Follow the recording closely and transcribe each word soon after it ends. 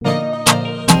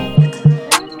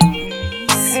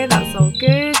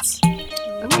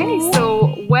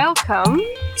welcome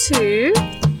to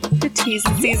the T's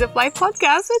and C's of Life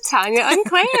podcast with Tanya and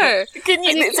Claire. Can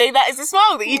you say that as a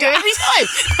smile that you do every time?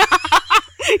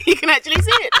 You can actually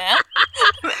see it now.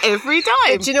 Every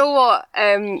time. Do you know what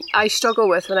I struggle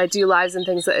with when I do lives and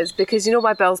things like this? Because you know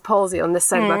my Bell's palsy on this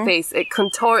side of my face, it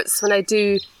contorts when I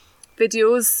do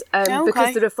videos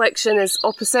because the reflection is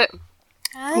opposite.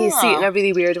 And you see it in a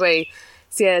really weird way.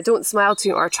 So yeah, don't smile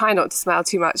too, or try not to smile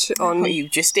too much on... What you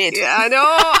just did. Yeah, I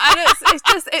know. And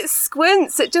it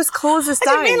squints. It just closes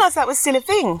down. I didn't realise that was still a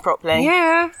thing properly.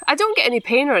 Yeah. I don't get any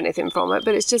pain or anything from it,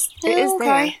 but it's just, it is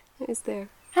there. It is there.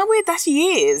 How weird. That's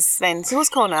years then. So what's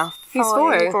Connor? He's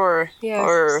 4. 4.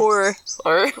 Yeah. 4.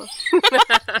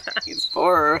 He's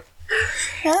 4.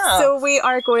 Yeah. So we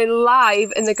are going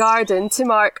live in the garden to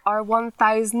mark our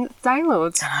 1,000th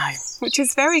download. I know. Which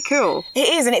is very cool. It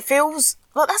is, and it feels...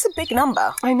 Well, that's a big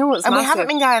number. I know, it's and massive. We haven't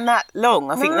been going that long.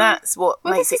 I think that's what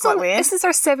makes it quite weird. This is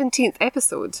our 17th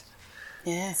episode.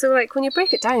 Yeah. So, like, when you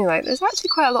break it down, you're like, there's actually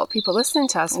quite a lot of people listening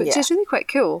to us, which is really quite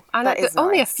cool. And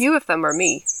only a few of them are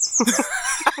me.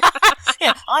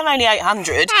 Yeah, I'm only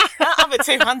 800. That other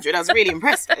 200 I was really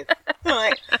impressed with.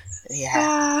 Like,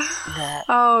 yeah.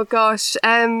 Oh, gosh.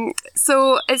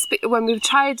 So, it's when we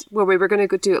tried... Well, we were going to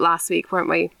go do it last week, weren't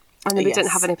we? And then we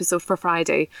didn't have an episode for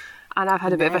Friday. And I've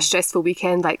had a bit of a stressful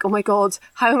weekend, like, oh my God,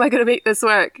 how am I going to make this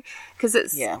work? Because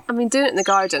it's, I mean, doing it in the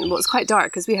garden, well, it's quite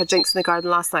dark because we had drinks in the garden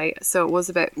last night, so it was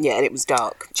a bit... Yeah, and it was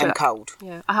dark and cold.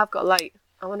 Yeah, I have got a light.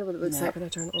 I wonder what it looks like when I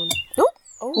turn it on.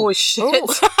 Oh shit.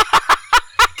 Look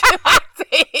at my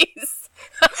face.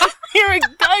 You're a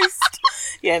ghost.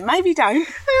 Yeah, maybe don't.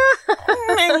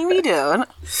 Maybe don't.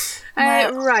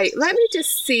 Right, let me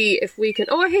just see if we can...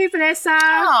 Oh, hey, Vanessa.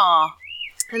 Aw.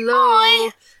 Hello.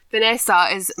 Hi. Vanessa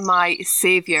is my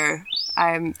saviour.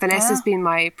 Vanessa's been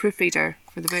my proofreader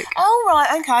for the book. Oh,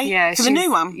 right, okay. Yeah, for the new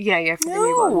one? Yeah, for the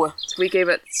new one. So we gave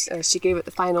it, she gave it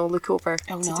the final look over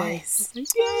today. Nice. Yay,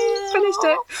 finished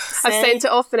it. I've sent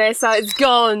it off, Vanessa. It's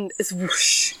gone. It's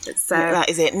whoosh. It's, that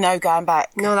is it. No going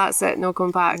back. No, that's it. No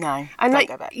going back. No, and don't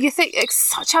go back. You think it's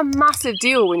such a massive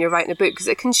deal when you're writing a book because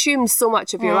it consumes so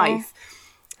much of your life.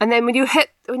 And then when you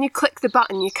click the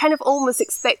button, you kind of almost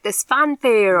expect this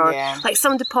fanfare or like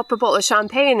someone to pop a bottle of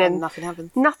champagne and nothing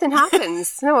happens. Nothing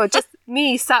happens. No, just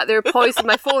me sat there poised with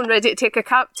my phone ready to take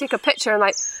a picture and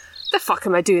like, the fuck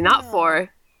am I doing that for?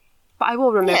 But I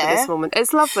will remember this moment.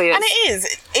 It's lovely. And it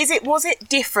is. Was it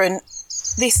different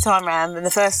this time round than the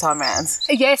first time round?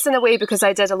 Yes, in a way, because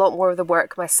I did a lot more of the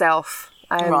work myself.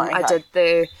 I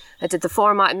did the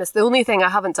format, and the only thing I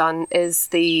haven't done is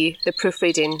the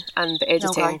proofreading and the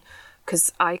editing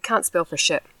because I can't spell for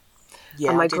shit. Yeah,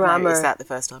 and my grammar is that the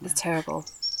first time? It's terrible.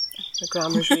 My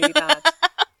grammar's really bad.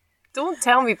 Don't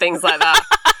tell me things like that.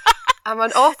 I'm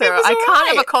an author. I can't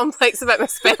have a complex about my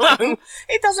spelling.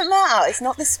 It doesn't matter. It's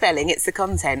not the spelling; it's the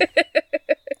content.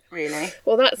 Really.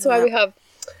 Well, that's why we have.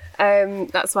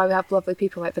 That's why we have lovely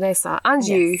people like Vanessa and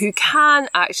you who can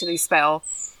actually spell.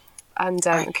 And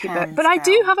keep it. But I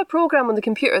do have a program on the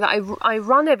computer that I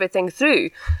run everything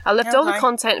through. I lift all the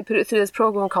content and put it through this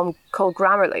program called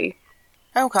Grammarly.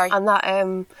 Okay. And that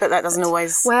but that doesn't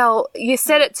always... Well, you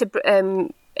set it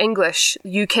to English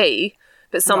UK,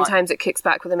 but sometimes it kicks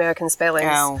back with American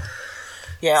spellings. Oh.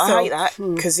 Yeah, I hate that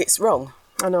because it's wrong.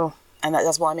 I know. And that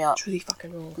does wind me up. It's really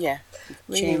fucking wrong. Yeah.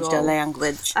 Really Change the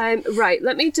language. Right,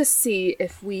 let me just see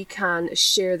if we can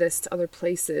share this to other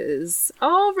places.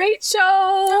 Oh, Rachel!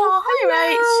 Oh,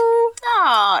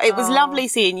 hi, Rach. It was lovely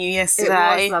seeing you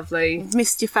yesterday. It was lovely.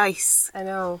 Missed your face. I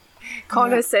know.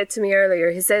 Connor said to me earlier,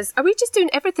 he says, are we just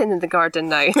doing everything in the garden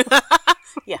now?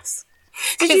 Yes.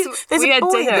 There's a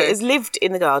boy that has lived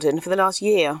in the garden for the last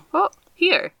year. What?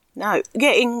 Here? No.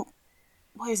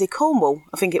 Where is he? Cornwall,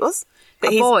 I think it was.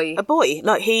 But A boy.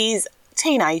 Like, he's a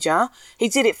teenager. He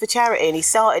did it for charity and he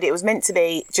started, it was meant to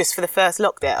be just for the first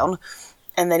lockdown.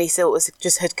 And then he sort of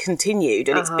just had continued.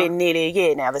 And it's been nearly a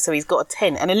year now. So he's got a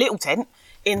tent, and a little tent,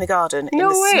 in the garden. In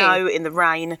the snow, in the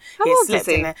rain. How old is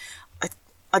he? In there.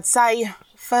 I'd say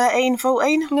 13,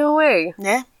 14. No way.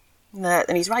 Yeah.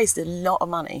 And he's raised a lot of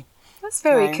money. That's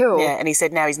very cool. Yeah, and he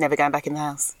said now he's never going back in the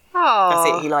house. Oh.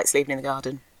 That's it. He likes sleeping in the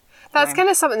garden. That's kind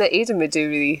of something that Aidan would do,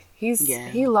 really.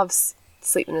 He loves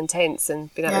sleeping in tents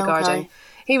and being out in the garden.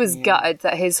 He was gutted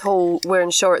that his whole wearing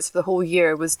shorts for the whole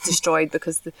year was destroyed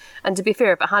because... and to be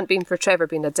fair, if it hadn't been for Trevor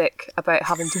being a dick about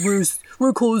having to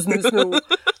wear clothes in the snow,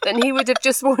 then he would have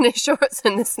just worn his shorts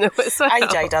in the snow as well.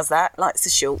 AJ does that. Likes a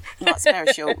pair of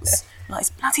shorts. Likes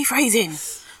bloody freezing.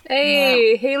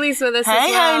 Hey, Hayley's with us as well.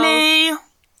 Hey, Hayley.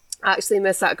 I actually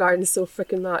miss that garden so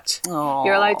freaking much. Aww.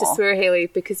 You're allowed to swear, Hayley,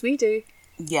 because we do.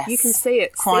 Yes. You can say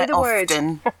it. Quite say the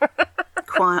often. word.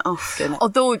 quite often.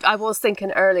 Although I was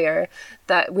thinking earlier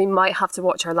that we might have to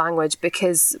watch our language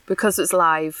because it's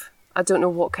live. I don't know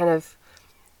what kind of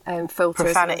filters.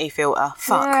 Profanity filter.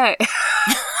 Fuck. Yeah.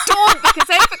 Don't, because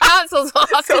then if it cancels, I'll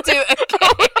have to do it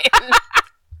again.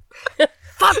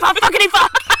 Fuck, fuckity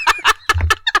fuck.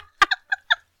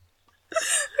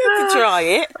 To try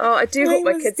it. Oh, I do hope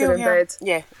my kids are in bed.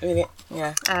 Yeah,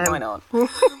 why not?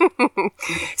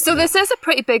 So this is a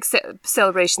pretty big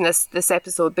celebration, this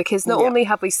episode, because not only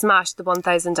have we smashed the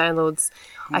 1,000 downloads,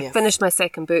 I finished my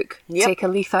second book. Take a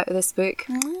leaf out of this book.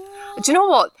 Do you know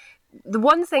what? The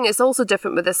one thing that's also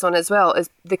different with this one as well is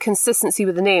the consistency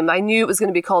with the name. I knew it was going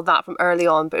to be called that from early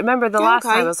on, but remember the last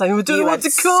time I was like, I don't know what to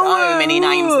call it. So many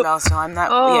names the last time.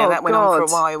 That went on for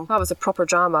a while. That was a proper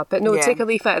drama. But no, Take a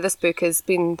Leaf Out of This Book has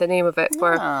been the name of it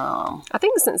for, I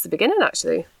think since the beginning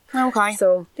actually. Okay.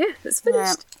 So yeah, it's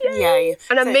finished. Yeah. Yay.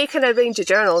 And I'm making a range of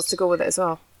journals to go with it as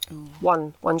well.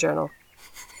 One journal.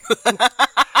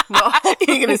 No.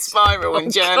 You're going to spiral in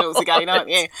journals again, aren't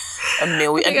you?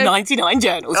 99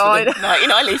 journals for the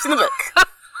 99 leaves in the book.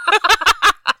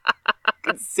 I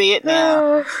can see it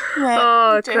now.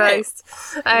 Oh, Christ.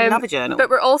 I love a journal. But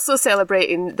we're also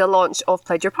celebrating the launch of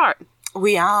Pledge Your Part.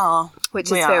 We are. Which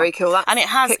is very cool. And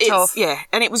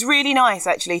and it was really nice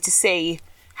actually to see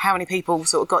how many people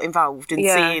sort of got involved and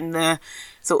seeing the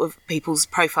sort of people's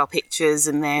profile pictures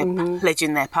and their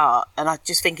pledging their part. And I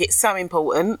just think it's so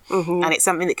important and it's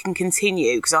something that can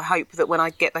continue, because I hope that when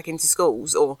I get back into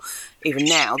schools, or even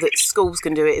now, that schools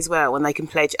can do it as well, and they can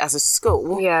pledge as a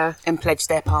school and pledge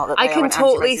their part. That I can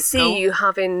totally see you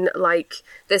having like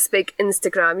this big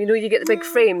Instagram, you get the big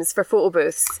frames for photo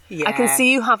booths. Yeah. I can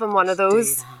see you having one of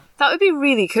those. That would be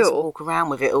really cool. Just walk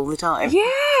around with it all the time.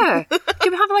 Yeah.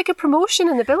 Could we have like a promotion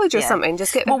in the village or something?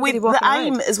 Just get everybody walking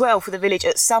around. The aim as well for the village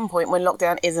at some point when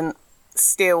lockdown isn't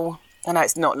still, I know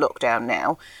it's not lockdown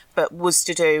now, but was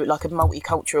to do like a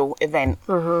multicultural event.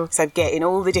 So getting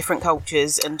all the different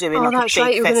cultures and doing like a big festival. Oh, that's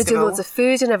right. You were going to do loads of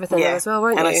food and everything there as well,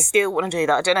 weren't you? And I still want to do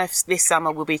that. I don't know if this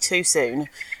summer will be too soon.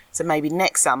 So maybe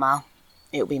next summer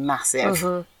it'll be massive.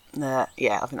 I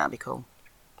think that'd be cool.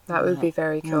 That would be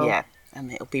very cool. Yeah. And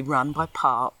it'll be run by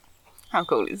Part. How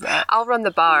cool is that? I'll run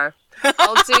the bar.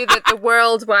 I'll do the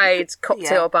worldwide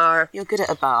cocktail bar. You're good at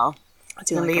a bar. I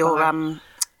do like a bar.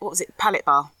 What was it? Pallet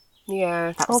bar.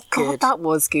 Yeah. That was good. God, that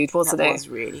was good, wasn't it? That was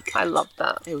really good. I loved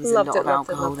that. It was a lot of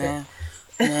alcohol there.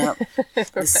 Yeah.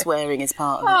 The swearing is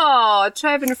part of it. Oh,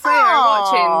 Trev and Freya are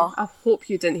watching. I hope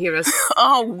you didn't hear us.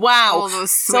 Oh, wow. All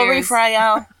those swears. Sorry,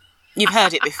 Freya. You've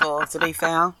heard it before, to be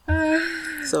fair.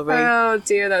 Sorry. Oh,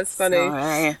 dear, that's funny.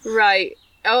 Sorry. Right.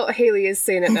 Oh, Hayley is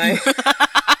saying it now.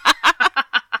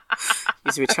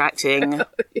 He's retracting.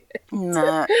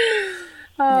 No.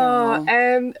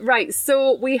 Right,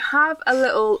 so we have a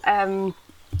little,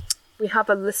 we have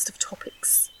a list of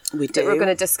topics we do. that we're going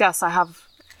to discuss. I have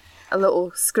a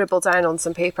little scribble down on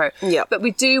some paper. Yeah. But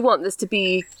we do want this to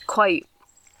be quite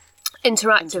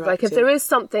interactive. Like if there is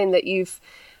something that you've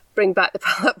bring back the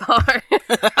pallet bar.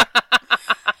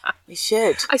 We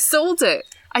should. I sold it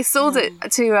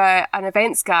to an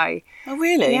events guy. Oh,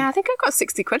 really? Yeah, I think I got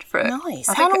 60 quid for it. Nice.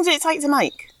 How long did it take to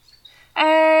make?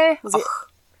 Was it?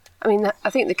 I mean, I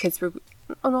think the kids were...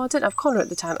 Oh, no, I didn't have Connor at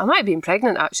the time. I might have been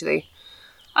pregnant, actually.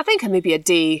 I think maybe a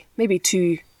day, maybe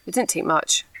two. It didn't take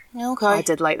much. Okay. I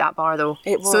did like that bar, though.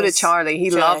 It was. So did Charlie. He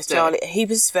loved it. He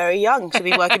was very young to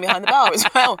be working behind the bar as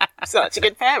well. Such a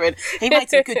good parent. He made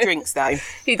some good drinks, though.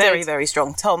 He very, did. very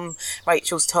strong.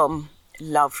 Rachel's Tom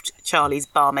loved Charlie's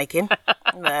bar making.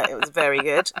 It was very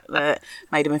good.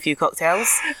 Made him a few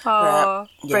cocktails.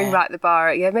 Bring back the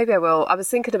bar. Yeah, maybe I will. I was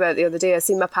thinking about it the other day. I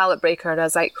seen my pallet breaker and I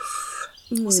was like...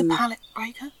 What's a pallet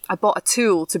breaker? I bought a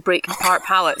tool to break apart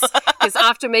pallets because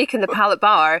after making the pallet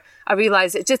bar, I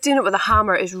realised that just doing it with a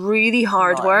hammer is really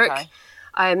hard work.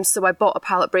 Okay. So I bought a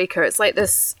pallet breaker. It's like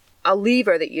a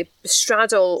lever that you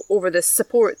straddle over the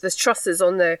support, the trusses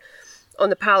on the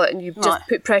pallet, and you just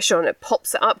put pressure on it,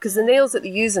 pops it up because the nails that they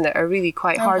use in it are really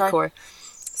quite hardcore.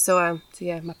 So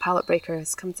yeah, my pallet breaker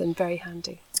comes in very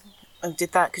handy. And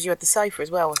did that because you had the sofa as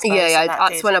well, I suppose? Yeah,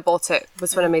 that's when I bought it,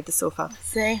 was when I made the sofa.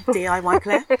 See? DIY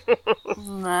Claire?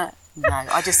 No,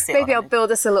 I just sit Maybe I'll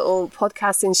build us a little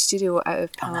podcasting studio out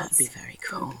of pallets. That'd be very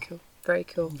cool. That'd be cool. Very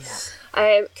cool.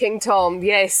 Yeah. King Tom,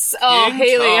 yes. Oh,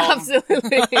 Hayley,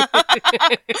 absolutely.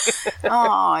 Oh,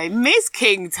 I miss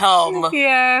King Tom.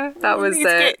 Yeah, that was it.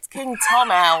 Get King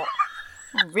Tom out.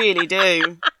 I really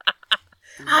do.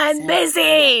 I'm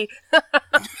busy.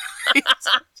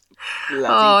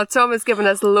 Oh, Tom has given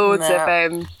us loads of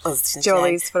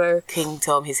jollies for her. King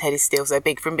Tom, his head is still so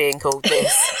big from being called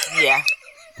this. Yeah.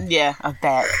 Yeah, I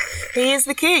bet. He is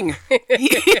the king. He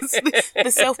is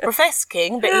the self-professed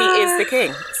king, but he is the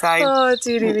king. So, oh,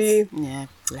 dearie me.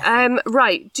 Yeah.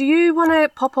 Right. Do you want to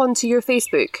pop onto your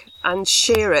Facebook and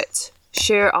share it?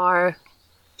 Share our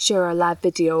live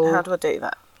video. How do I do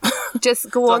that?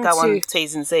 Just go on I go to on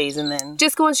T's and C's and then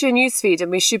just go onto your newsfeed, and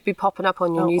we should be popping up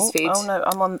on your newsfeed. Oh no,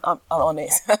 I'm on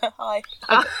it. Hi.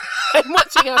 I'm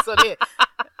watching us on here.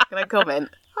 Can I comment?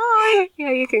 Hi.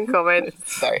 Yeah, you can comment.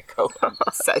 It's very cool.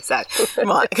 So sad.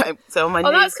 Right, okay. So on my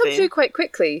Oh, that's come newsfeed. through quite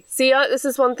quickly. See, this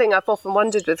is one thing I've often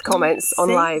wondered with comments on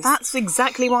lives. That's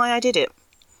exactly why I did it.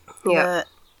 Yeah.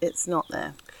 It's not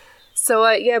there. So,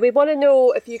 we want to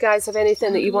know if you guys have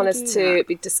anything that you want us to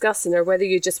be discussing, or whether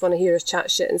you just want to hear us chat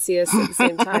shit and see us at the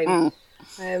same time.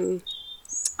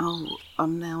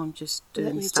 I'm just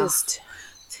doing stuff.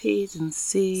 T's and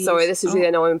C's. Sorry, this is really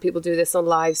annoying when people do this on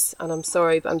lives, and I'm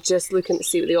sorry, but I'm just looking to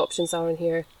see what the options are in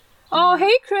here. Oh,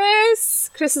 hey, Chris!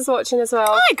 Chris is watching as well.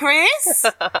 Hi, Chris!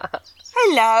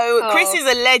 Hello. Chris is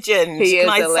a legend. He is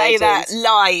Can I say that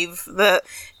live?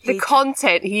 The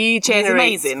content he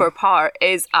generates for Part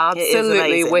is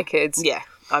absolutely wicked. Yeah.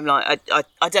 I'm like,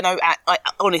 I don't know, I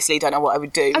honestly don't know what I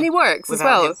would do. And he works as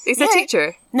well. Him. He's a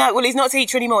teacher. No, well, he's not a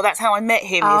teacher anymore. That's how I met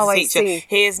him. Oh, He's a teacher. see.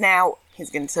 He is now, he's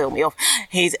going to tell me off,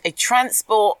 he's a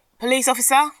transport police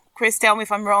officer. Chris, tell me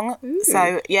if I'm wrong. Ooh.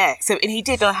 So, yeah. So, and he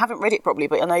did, I haven't read it properly,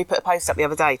 but I know he put a post up the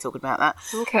other day talking about that.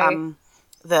 Okay.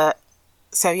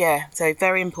 So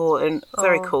very important,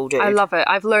 very cool dude. I love it.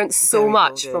 I've learned so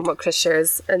much from what Chris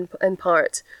shares in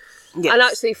Part. Yes. And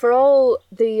actually, for all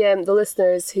the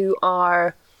listeners who've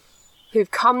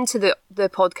come to the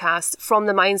podcast from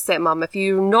the Mindset Mum, if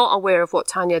you're not aware of what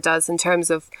Tanya does in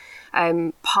terms of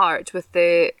Part with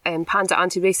the Panda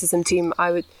Anti-Racism team,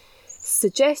 I would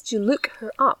suggest you look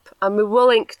her up, and we will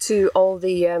link to all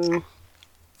the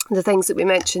things that we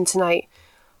mentioned tonight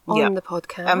on the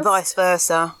podcast, and vice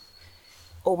versa.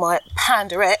 All my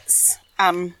panderettes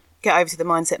get over to the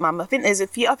Mindset Mum. I think there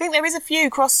is a few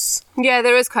cross. Yeah,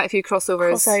 there is quite a few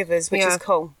crossovers, which is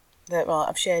cool. Right,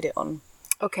 I've shared it on.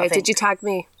 Okay, did you tag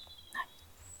me?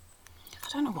 I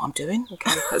don't know what I'm doing.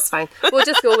 Okay, that's fine. We'll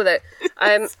just go with it.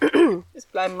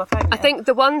 Just blowing my phone. I think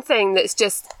the one thing that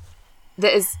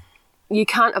is you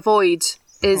can't avoid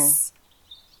is.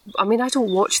 I mean, I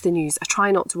don't watch the news. I try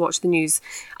not to watch the news,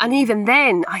 and even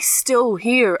then, I still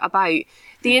hear about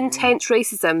the intense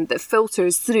racism that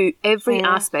filters through every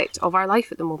aspect of our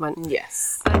life at the moment.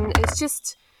 Yes. And it's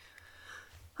just,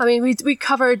 I mean, we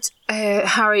covered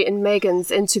Harry and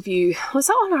Meghan's interview. Was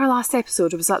that on our last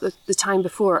episode, or was that the time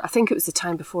before? I think it was the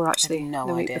time before, actually. I have no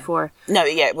idea. Week before. No,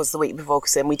 yeah, it was the week before,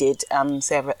 because then we did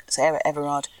Sarah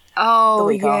Everard. Oh, the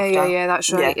week after. Yeah,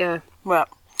 that's right, yeah. Well.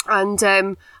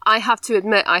 And I have to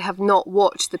admit, I have not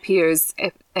watched the Piers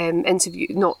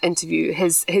interview,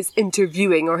 his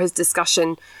interviewing or his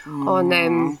discussion on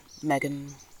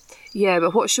Meghan. Yeah,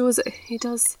 but what show is it he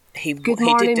does? Good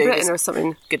Morning Britain or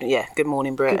something. Good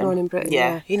Morning Britain. Good Morning Britain.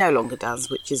 Yeah, he no longer does,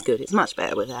 which is good. It's much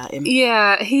better without him.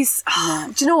 Yeah, he's.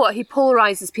 Do you know what? He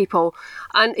polarises people,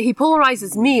 and he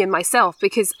polarises me and myself,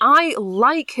 because I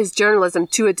like his journalism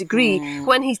to a degree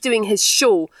when he's doing his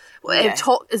show. Yeah.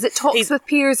 Is it Talks with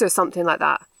Piers or something like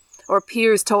that, or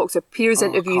Piers Talks or Piers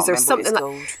Interviews or something like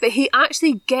that? But he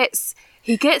actually gets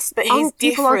but he's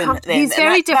different. He's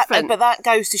very different. But that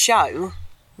goes to show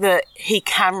that he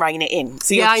can rein it in.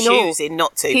 So you're choosing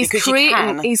not to, because you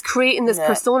can. He's creating this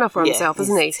persona for himself,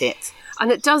 isn't he? It.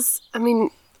 And it does. I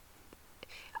mean,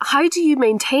 how do you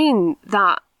maintain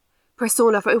that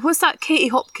persona? Was that Katie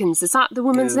Hopkins? Is that the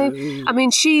woman's name? I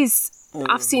mean,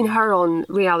 I've seen her on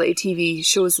reality TV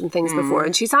shows and things before,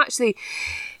 and she's actually,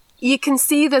 you can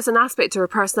see there's an aspect to her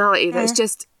personality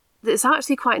that's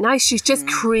actually quite nice. She's just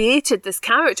created this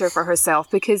character for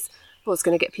herself because, well, it's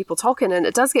going to get people talking, and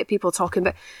it does get people talking,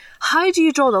 but how do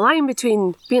you draw the line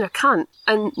between being a cunt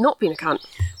and not being a cunt?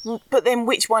 But then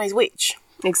which one is which?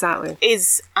 Exactly.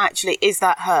 Is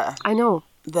that her? I know.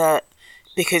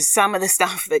 Because some of the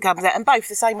stuff that comes out, and both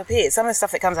the same appears, some of the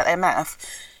stuff that comes out their mouth,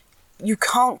 you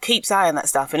can't keep saying that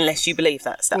stuff unless you believe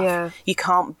that stuff. Yeah. You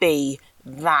can't be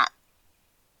that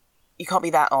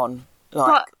on.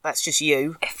 That's just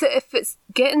you. If it's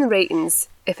getting the ratings,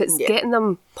 if it's getting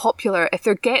them popular, if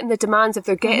they're getting the demands, if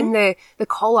they're getting the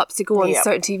call-ups to go on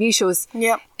certain TV shows,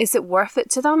 is it worth it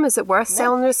to them? Is it worth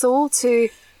selling their soul to...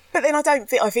 But then I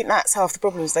think that's half the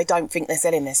problem, is they don't think they're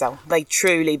selling their soul. They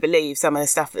truly believe some of the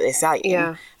stuff that they're saying.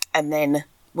 Yeah. And then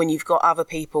when you've got other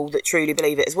people that truly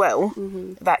believe it as well,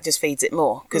 that just feeds it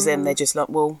more, because then they're just like,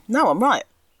 well, no, I'm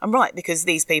right because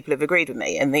these people have agreed with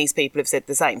me and these people have said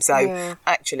the same. So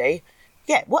actually,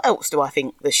 what else do I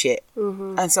think the shit?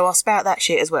 And so I'll spout that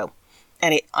shit as well.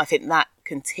 And I think that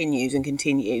continues and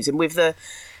continues. And with the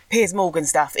Piers Morgan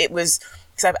stuff, it was...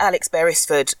 So Alex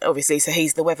Beresford, obviously, so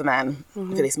he's the weatherman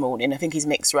for this morning. I think he's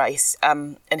mixed race.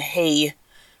 And he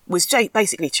was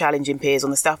basically challenging Piers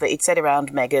on the stuff that he'd said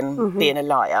around Meghan being a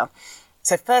liar.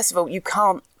 So first of all, you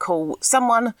can't call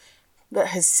someone that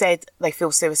has said they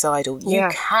feel suicidal. You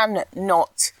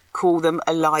cannot call them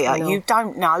a liar. You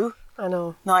don't know. I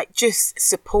know. Like, just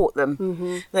support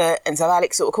them. And so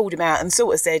Alex sort of called him out and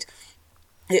sort of said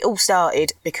it all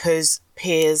started because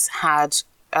Piers had...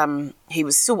 he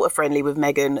was sort of friendly with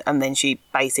Meghan, and then she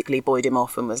basically buoyed him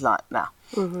off and was like, nah.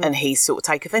 And he's sort of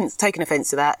taken offence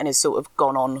to that and has sort of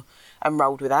gone on and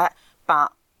rolled with that.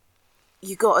 But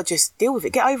you got to just deal with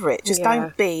it. Get over it. Just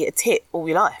don't be a tit all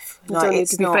your life. You don't need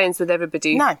to be friends with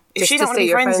everybody. No. If she doesn't want to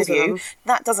be friends with you,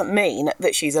 that doesn't mean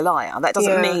that she's a liar. That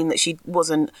doesn't mean that she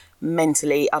wasn't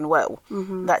mentally unwell.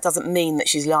 That doesn't mean that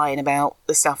she's lying about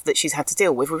the stuff that she's had to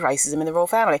deal with racism in the royal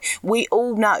family. We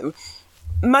all know...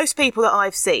 Most people that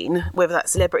I've seen, whether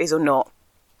that's celebrities or not,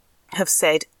 have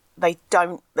said they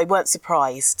weren't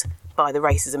surprised by the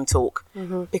racism talk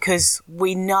because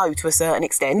we know to a certain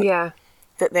extent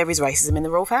that there is racism in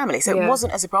the royal family. So it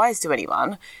wasn't a surprise to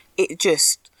anyone. It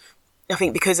just, I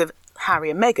think because of Harry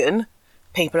and Meghan,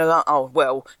 people are like, oh,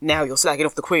 well, now you're slagging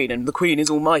off the Queen and the Queen is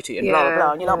almighty and blah, blah,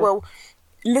 blah. And you're like, well,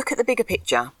 look at the bigger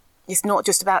picture. It's not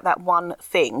just about that one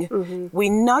thing. We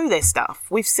know this stuff.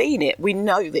 We've seen it. We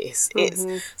know this.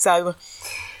 So...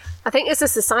 I think as a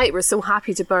society, we're so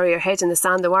happy to bury our head in the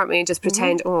sand, though, aren't we? And just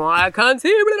pretend, oh, I can't see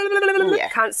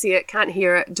it. Can't see it, can't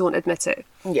hear it, don't admit it.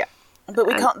 Yeah. But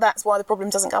we can't. That's why the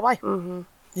problem doesn't go away.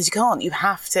 Because you can't. You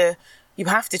have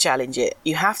to challenge it.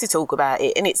 You have to talk about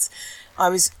it. And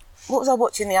what was I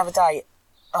watching the other day?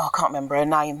 Oh, I can't remember her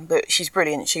name, but she's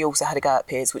brilliant. She also had a go at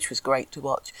Piers, which was great to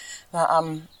watch.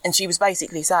 And she was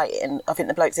basically saying, I think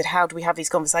the bloke said, how do we have these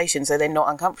conversations so they're not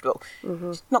uncomfortable?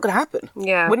 It's not going to happen.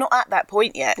 Yeah. We're not at that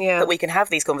point yet that we can have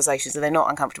these conversations and they're not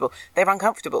uncomfortable. They're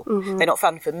uncomfortable. They're not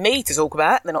fun for me to talk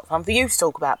about. They're not fun for you to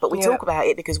talk about. But we talk about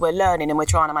it because we're learning and we're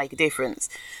trying to make a difference.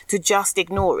 To just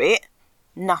ignore it,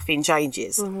 nothing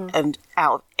changes. And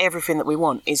out of everything that we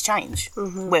want is change.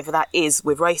 Whether that is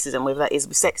with racism, whether that is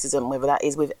with sexism, whether that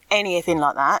is with anything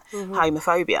like that,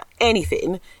 homophobia,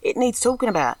 anything, it needs talking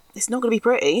about. It's not going to be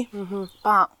pretty,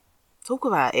 but talk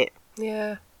about it.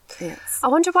 Yeah. Yes. I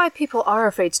wonder why people are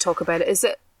afraid to talk about it. Is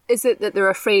it that they're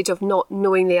afraid of not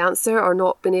knowing the answer or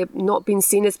not being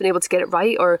seen as being able to get it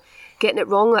right or getting it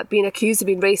wrong, like being accused of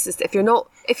being racist? If you're not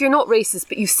racist,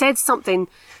 but you said something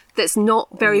that's not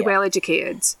very well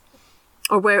educated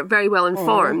or very well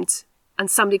informed and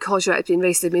somebody calls you out as being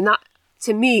racist, I mean, that,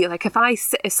 to me, like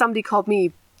if somebody called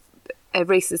me a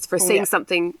racist for saying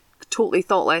something totally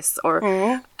thoughtless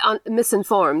or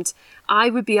misinformed, I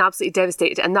would be absolutely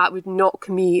devastated and that would knock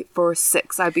me for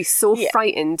six. I'd be so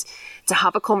frightened to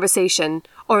have a conversation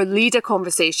or lead a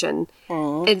conversation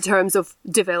in terms of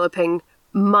developing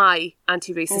my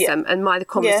anti-racism and the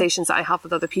conversations that I have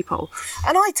with other people.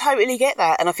 And I totally get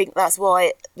that. And I think that's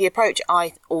why the approach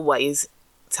I always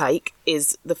take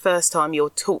is the first time you're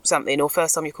taught something or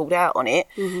first time you're called out on it,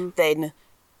 then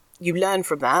you learn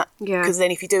from that. Because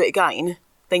then if you do it again,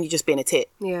 then you're just being a tit.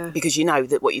 Because you know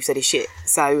that what you've said is shit.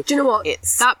 So do you know what?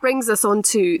 That brings us on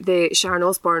to the Sharon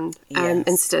Osbourne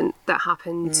incident that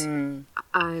happened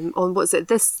on, what is it?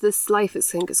 This Life, I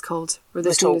think it's called. Or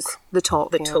this The Talk. The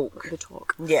Talk. The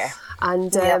Talk. Yeah.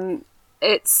 And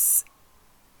it's...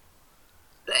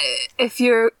 If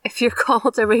you're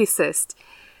called a racist,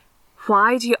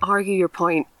 why do you argue your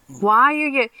point? Why are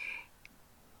you...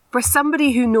 For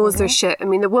somebody who knows their shit, I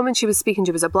mean, the woman she was speaking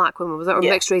to was a black woman, was it? Or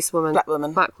mixed race woman?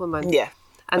 Black woman. Yeah.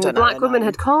 And the black woman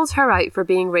had called her out for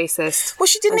being racist. Well,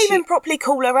 she didn't even properly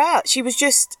call her out. She was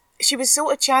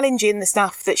sort of challenging the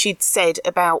stuff that she'd said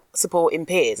about supporting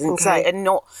Piers and and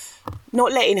not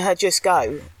letting her just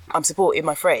go, I'm supporting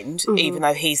my friend, even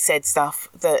though he said stuff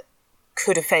that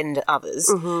could offend others.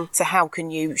 So how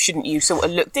shouldn't you sort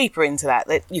of look deeper into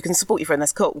that you can support your friend,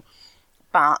 that's cool.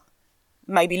 But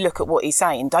maybe look at what he's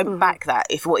saying. Don't back that.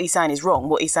 If what he's saying is wrong,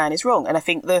 what he's saying is wrong. And I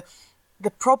think the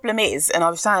problem is, and I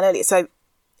was saying earlier, so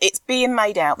it's being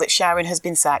made out that Sharon has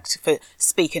been sacked for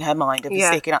speaking her mind and for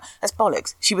sticking up. That's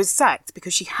bollocks. She was sacked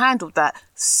because she handled that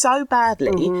so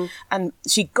badly and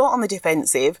she got on the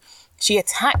defensive. She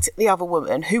attacked the other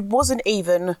woman who wasn't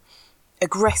even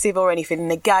aggressive or anything.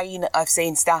 And again, I've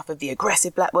seen stuff of the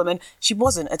aggressive black woman. She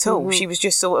wasn't at all. She was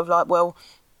just sort of like, well...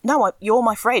 No, you're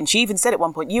my friend. She even said at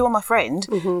one point, you are my friend,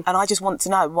 and I just want to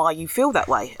know why you feel that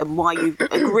way and why you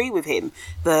agree with him.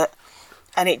 But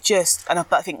I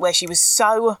think where she was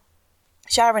so,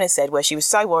 Sharon has said, where she was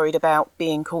so worried about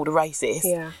being called a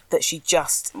racist that she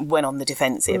just went on the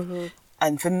defensive.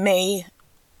 And for me,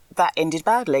 that ended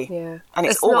badly. Yeah. And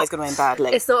it's always going to end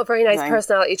badly. It's not a very nice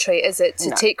personality trait, is it?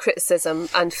 To take criticism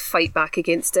and fight back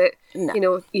against it. No. You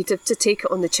know, you have to take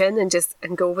it on the chin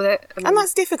and go with it. And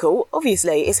that's difficult.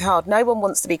 Obviously, it's hard. No one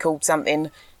wants to be called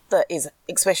something that is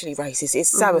especially racist. It's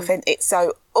so offensive. It's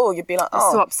so, you'd be like,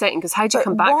 It's so upsetting, because how do you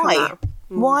come back from that?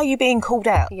 Why are you being called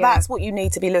out? Yeah. That's what you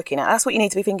need to be looking at. That's what you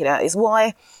need to be thinking about, is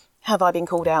why have I been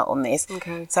called out on this?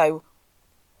 Okay. So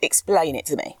explain it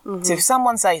to me. So if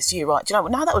someone says to you, right, do you know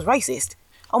what? No, that was racist.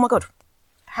 Oh my God.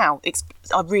 How?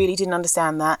 I really didn't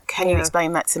understand that. Can you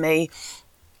explain that to me?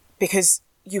 Because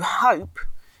you hope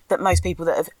that most people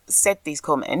that have said these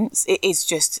comments, it is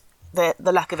just the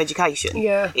lack of education.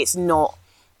 Yeah. It's not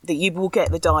that you will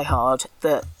get the diehard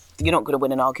that you're not going to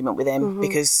win an argument with them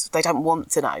because they don't want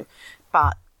to know.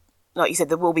 But like you said,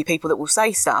 there will be people that will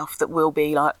say stuff that will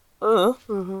be like,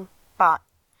 but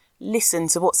listen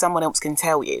to what someone else can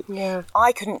tell you. Yeah.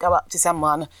 I couldn't go up to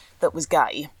someone that was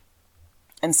gay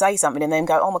and say something and then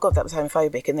go, oh my God, that was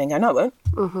homophobic, and then go, no, it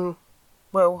won't.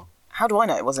 Well, how do I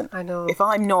know it wasn't? I know. If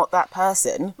I'm not that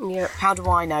person, how do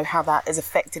I know how that has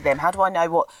affected them? How do I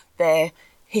know what their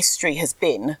history has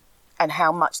been and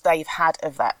how much they've had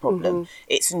of that problem?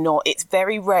 It's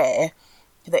very rare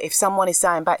that if someone is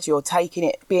saying back to you or taking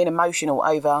it, being emotional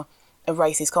over a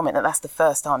racist comment, that's the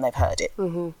first time they've heard it.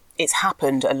 It's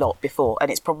happened a lot before,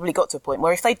 and it's probably got to a point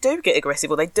where if they do get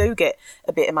aggressive or they do get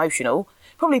a bit emotional,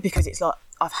 probably because it's like,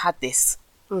 I've had this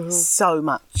so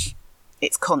much.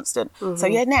 It's constant. So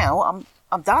now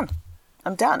I'm done.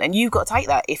 I'm done. And you've got to take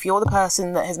that. If you're the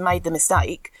person that has made the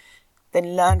mistake,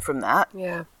 then learn from that.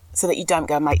 Yeah. So that you don't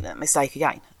go and make that mistake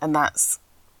again. And that's,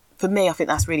 for me, I think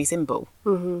that's really simple.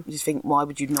 You just think, why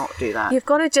would you not do that? You've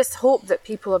got to just hope that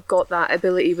people have got that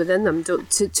ability within them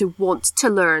to want to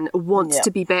learn, want to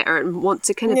be better, and want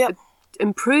to kind of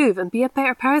improve and be a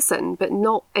better person. But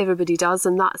not everybody does,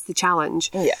 and that's the challenge.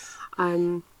 Yeah.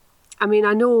 I mean,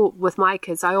 I know with my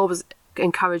kids, I always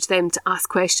encourage them to ask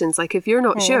questions. Like, if you're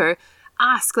not sure,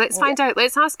 ask. Let's find out.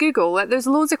 Let's ask Google. There's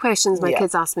loads of questions my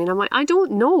kids ask me, and I'm like, I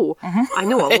don't know. I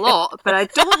know a lot, but I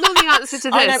don't know the answer to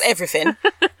this. I know everything.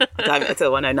 I don't at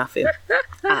all. I know nothing.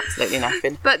 Absolutely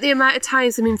nothing. But the amount of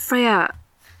times, I mean,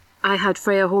 I had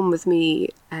Freya home with me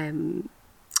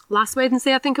last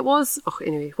Wednesday, I think it was.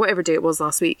 Anyway, whatever day it was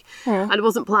last week. And it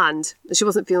wasn't planned. She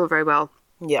wasn't feeling very well.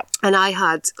 Yeah. And I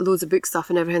had loads of book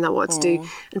stuff and everything that I wanted to do.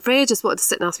 And Freya just wanted to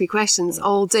sit and ask me questions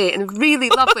all day. And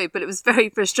really lovely, but it was very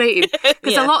frustrating.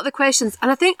 Because a lot of the questions, and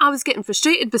I think I was getting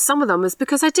frustrated with some of them, is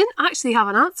because I didn't actually have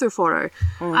an answer for her.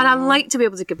 And I like to be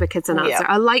able to give my kids an answer.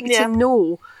 I like to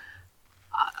know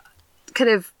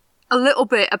kind of a little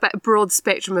bit about a broad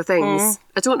spectrum of things.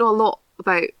 I don't know a lot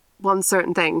about one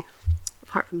certain thing,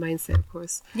 apart from mindset, of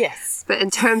course. Yes. But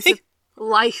in terms of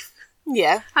life,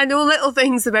 yeah, I know little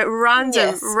things about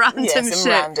random shit.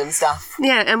 Random stuff.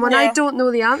 Yeah, and when I don't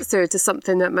know the answer to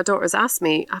something that my daughter's asked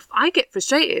me, I get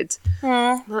frustrated.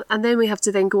 And then we have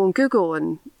to then go on Google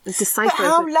and decipher. But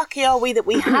how lucky are we that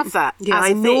we have that?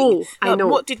 I know.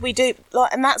 What did we do?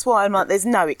 And that's why I'm like, there's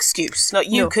no excuse. Like,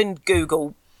 you can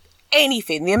Google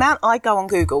anything. The amount I go on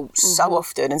Google so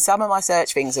often, and some of my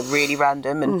search things are really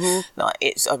random, and I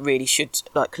really should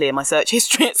clear my search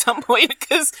history at some point,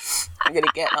 because I'm going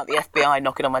to get the FBI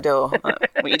knocking on my door. Like,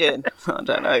 what are you doing? I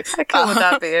don't know. How cool would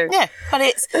that be? Yeah, but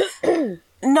it's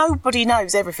nobody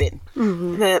knows everything.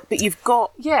 But you've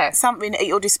got something at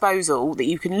your disposal that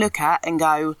you can look at and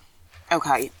go,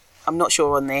 okay, I'm not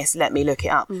sure on this. Let me look it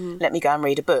up. Let me go and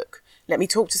read a book. Let me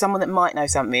talk to someone that might know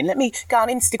something. Let me go on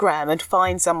Instagram and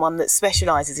find someone that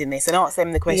specialises in this and ask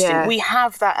them the question. Yeah. We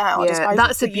have that at our disposal.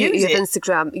 That's the beauty of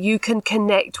Instagram. You can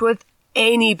connect with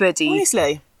anybody.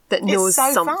 Honestly. That knows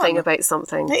something about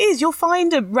something. It is. You'll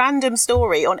find a random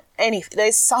story on anything.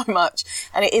 There's so much.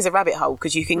 And it is a rabbit hole,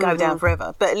 because you can go down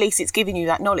forever. But at least it's giving you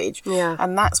that knowledge. Yeah.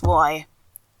 And that's why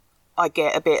I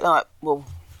get a bit like, well,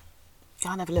 go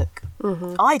and have a look.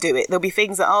 I do it. There'll be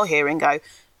things that I'll hear and go,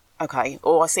 okay,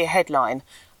 or I see a headline,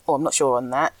 or I'm not sure on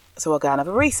that, so I'll go and have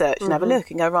a research and have a look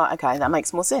and go, right, okay, that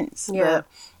makes more sense. Yeah.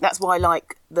 That's why I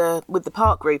like with the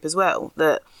park group as well,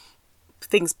 that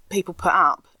things people put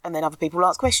up and then other people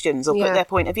ask questions or put their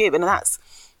point of view, and that's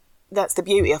the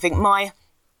beauty. I think my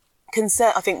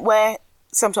concern, where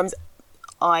sometimes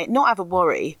I not have a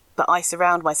worry, but I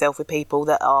surround myself with people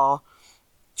that are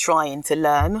trying to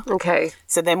learn. Okay.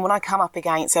 So then when I come up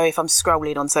against, if I'm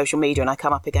scrolling on social media and I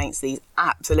come up against these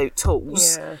absolute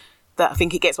tools, that I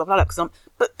think it gets my blood up, because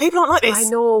but people aren't like this. I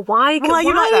know. Why are you like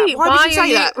that? Why would you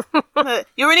say that?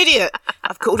 You're an idiot.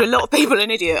 I've called a lot of people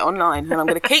an idiot online, and I'm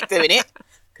going to keep doing it,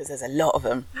 because there's a lot of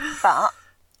them. But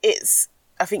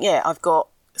I've got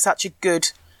such a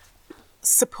good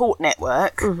support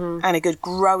network and a good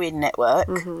growing network.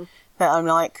 But I'm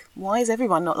like, why is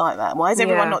everyone not like that? Why is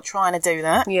everyone not trying to do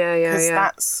that? Because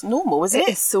that's normal, isn't it?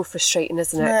 It is so frustrating,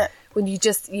 isn't it? When you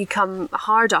come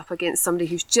hard up against somebody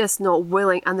who's just not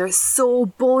willing, and they're so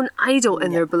bone idle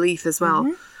in their belief as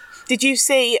well. Did you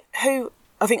see who?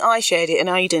 I think I shared it and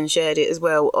Aidan shared it as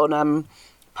well on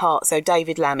so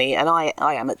David Lammy, and I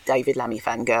am a David Lammy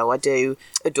fangirl. I do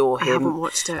adore him. I haven't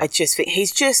watched it. I just think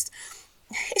he's just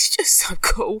so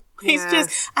cool. He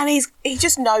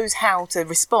just knows how to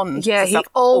respond. Yeah, he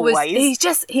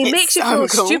makes you feel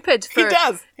stupid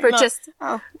for just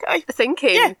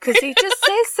thinking, because he just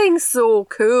says things so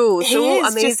cool, so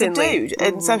amazingly. Just a dude.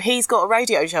 And so he's got a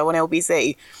radio show on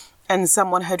LBC, and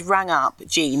someone had rang up,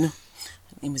 Gene, her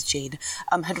name was Gene,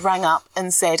 had rang up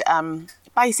and said,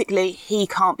 basically, he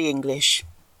can't be English.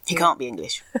 He can't be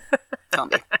English.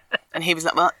 Can't be. And he was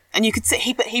like, well, and you could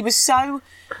see, but he was so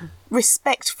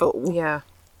respectful. Yeah.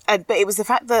 But it was the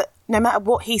fact that no matter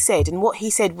what he said, and what he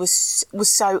said was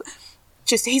so,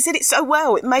 just, he said it so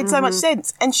well, it made so much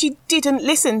sense. And she didn't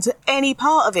listen to any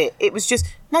part of it. It was just,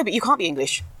 no, but you can't be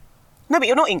English. No, but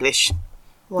you're not English.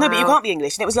 Wow. No, but you can't be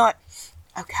English. And it was like,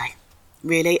 okay,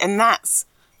 really? And that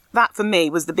for me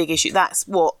was the big issue. That's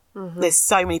what, there's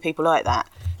so many people like that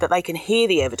they can hear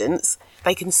the evidence,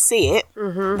 they can see it,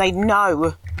 they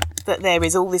know that there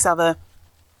is all this other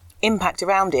impact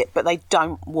around it, but they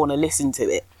don't want to listen to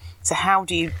it. So how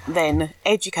do you then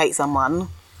educate someone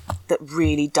that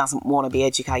really doesn't want to be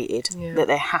educated, that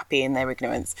they're happy in their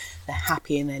ignorance, they're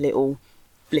happy in their little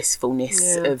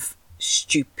blissfulness of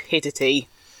stupidity?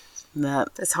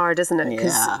 It's hard, isn't it?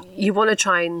 Because you want to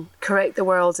try and correct the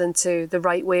world into the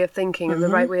right way of thinking and the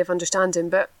right way of understanding,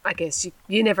 but I guess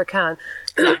you never can.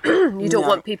 You don't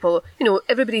want people,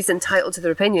 everybody's entitled to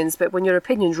their opinions, but when your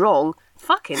opinion's wrong,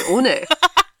 fucking own it.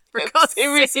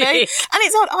 Seriously. And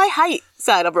it's odd, I hate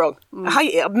saying I'm wrong. I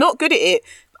hate it. I'm not good at it.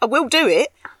 I will do it,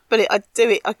 but I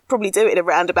probably do it in a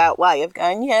roundabout way of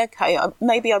going, okay,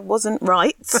 maybe I wasn't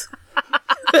right.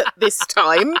 This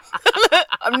time.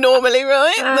 I'm normally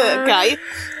right, okay.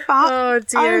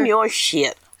 But own your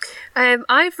shit.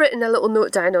 I've written a little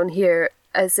note down on here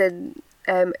as in,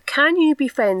 can you be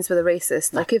friends with a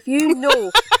racist? Like if you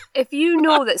know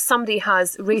that somebody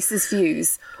has racist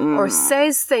views or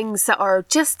says things that are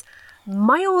just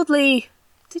mildly,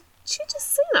 did you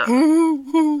just say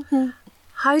that?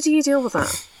 How do you deal with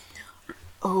that?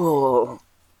 Oh,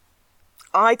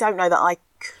 I don't know that I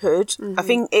could. I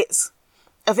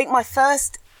think my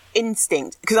first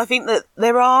instinct, because I think that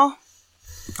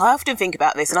I often think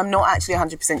about this, and I'm not actually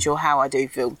 100% sure how I do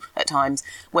feel at times,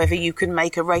 whether you can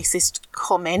make a racist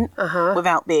comment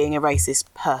without being a racist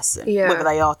person, whether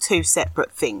they are two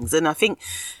separate things. And I think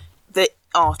they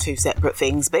are two separate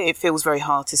things, but it feels very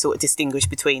hard to sort of distinguish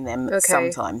between them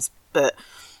sometimes. But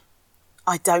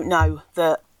I don't know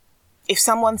that if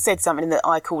someone said something that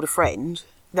I called a friend,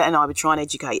 then I would try and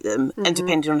educate them, and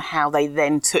depending on how they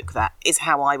then took that is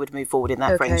how I would move forward in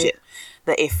that friendship.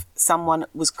 That if someone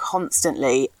was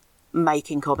constantly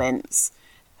making comments,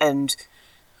 and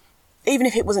even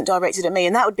if it wasn't directed at me,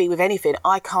 and that would be with anything,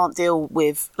 I can't deal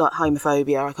with like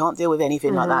homophobia, I can't deal with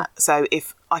anything like that. So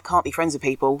if I can't be friends with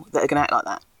people that are going to act like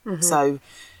that. So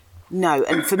no,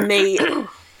 and for me,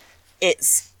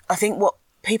 I think what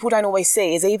people don't always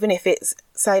see is, even if it's,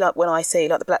 say, like when I see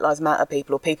like the Black Lives Matter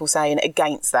people or people saying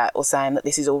against that or saying that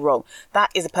this is all wrong, that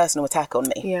is a personal attack on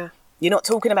me. Yeah. You're not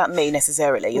talking about me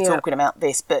necessarily, you're talking about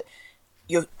this, but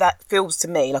that feels to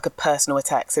me like a personal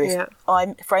attack. So if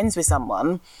I'm friends with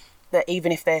someone, that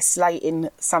even if they're slating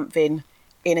something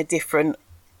in a different,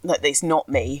 like it's not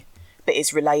me, but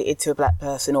it's related to a black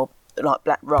person or like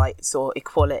black rights or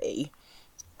equality,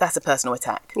 that's a personal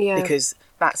attack. Because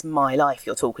that's my life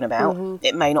you're talking about.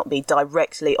 It may not be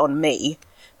directly on me,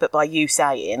 but by you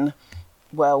saying,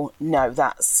 well, no,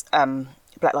 that's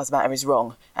Black Lives Matter is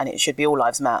wrong and it should be all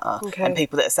lives matter, and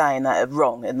people that are saying that are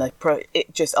wrong, and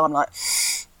I'm like,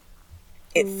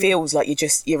 it feels like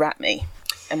you're at me.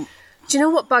 And do you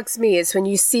know what bugs me is when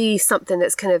you see something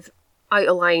that's kind of out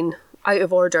of line, out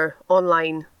of order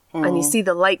online, and you see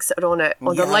the likes that are on it,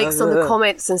 or the likes on the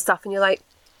comments and stuff, and you're like,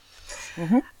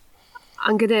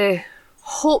 I'm gonna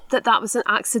hope that was an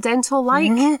accidental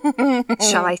like.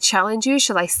 Shall I challenge you?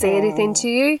 Shall I say anything to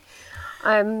you?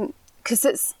 Because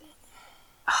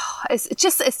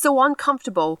it's so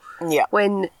uncomfortable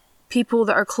when people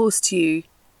that are close to you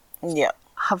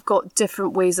have got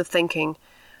different ways of thinking.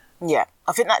 Yeah,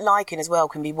 I think that liking as well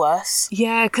can be worse.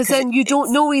 Yeah, because then you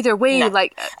don't know either way. No.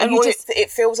 Like, and it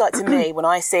feels like to me when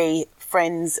I see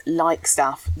friends like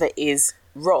stuff that is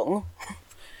wrong,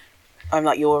 I'm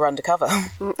like, you're undercover.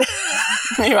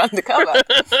 You're undercover.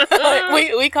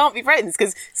 we can't be friends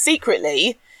because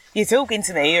secretly you're talking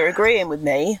to me, you're agreeing with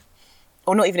me,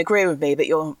 or not even agreeing with me, but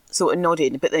you're sort of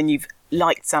nodding, but then you've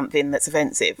liked something that's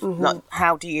offensive. Like,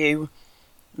 how do you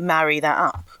marry that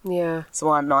up? Yeah.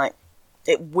 So I'm like,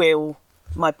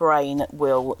 my brain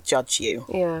will judge you.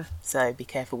 Yeah. So be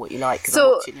careful what you like.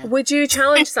 So would you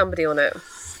challenge somebody on it?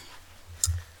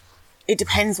 It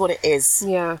depends what it is.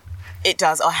 Yeah. It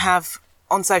does. I have,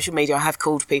 on social media, I have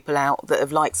called people out that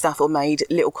have liked stuff or made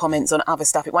little comments on other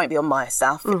stuff. It won't be on my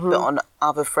stuff, but on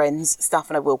other friends' stuff,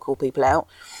 and I will call people out.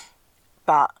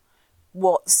 But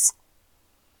what's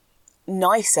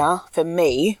nicer for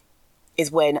me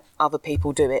is when other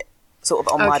people do it sort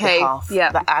of on my behalf.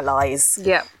 Yeah. The allies.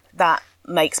 Yeah. That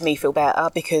makes me feel better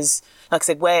because, like I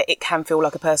said, where it can feel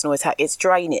like a personal attack, it's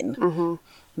draining.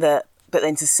 But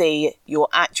then to see your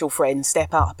actual friend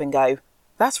step up and go,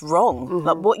 that's wrong.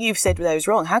 Like, what you've said there is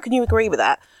wrong. How can you agree with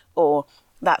that? Or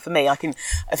that, for me, I think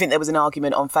there was an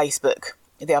argument on Facebook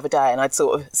the other day, and I'd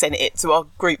sort of sent it to our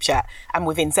group chat, and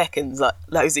within seconds, like,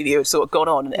 loads of you had sort of gone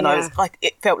on, and I was like,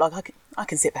 it felt like I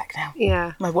can sit back now.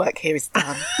 Yeah. My work here is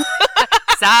done.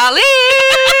 Sally!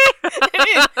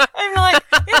 I'm like,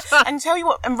 yeah. And tell you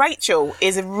what, and Rachel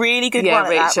is a really good one at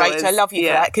that. Rachel, I love you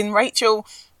for that. And Rachel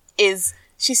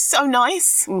she's so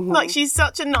nice. Like, she's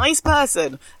such a nice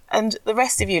person. And the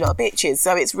rest of you lot are bitches.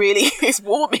 So it's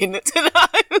warming to know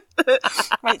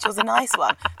that Rachel's a nice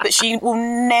one. But she will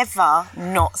never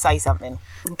not say something.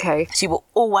 Okay. She will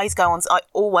always go on. I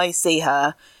always see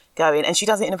her going, and she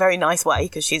does it in a very nice way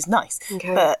because she's nice.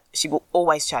 Okay. But she will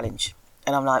always challenge.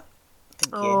 And I'm like,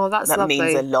 thank you. Oh, that's lovely. That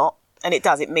means a lot. And it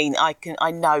does. It means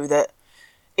I know that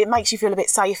it makes you feel a bit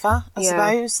safer, I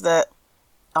suppose, that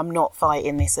I'm not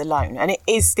fighting this alone. And it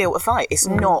is still a fight. It's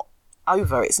not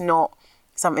over. It's not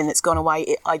something that's gone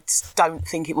away. I just don't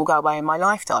think it will go away in my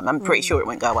lifetime. I'm pretty sure it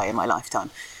won't go away in my lifetime.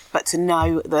 But to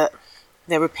know that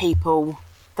there are people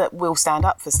that will stand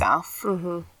up for stuff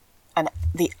and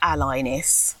the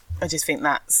allieness, I just think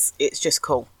it's just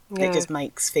cool. Yeah. It just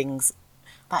makes things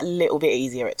that little bit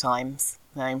easier at times.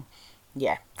 So,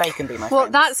 yeah, they can be my friends. Well,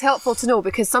 that's helpful to know,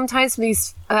 because sometimes when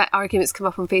these arguments come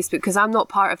up on Facebook, because I'm not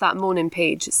part of that moaning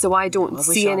page, so I don't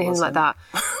see anything like that.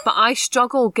 But I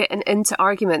struggle getting into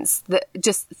arguments that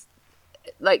just,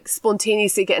 like,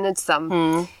 spontaneously getting into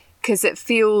them, because it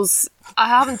feels, I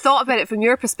haven't thought about it from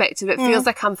your perspective, it feels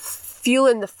like I'm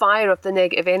feeling the fire of the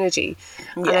negative energy,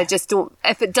 and I just don't,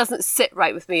 if it doesn't sit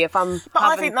right with me, if I'm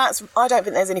I don't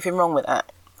think there's anything wrong with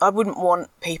that. I wouldn't want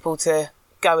people to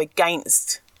go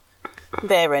against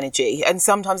their energy, and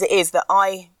sometimes it is that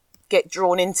I get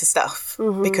drawn into stuff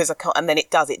because I can't, and then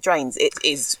it drains. It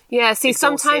is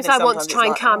sometimes I want to try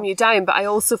and calm you down, but I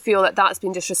also feel that that's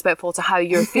been disrespectful to how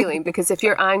you're feeling, because if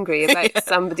you're angry about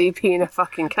somebody being a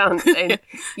fucking cunt, then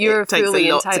you're fully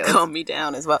entitled. It takes a lot to calm me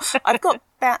down as well. I've got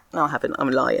that. No, I haven't. I'm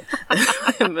a liar.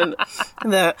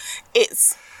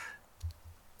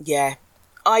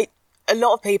 A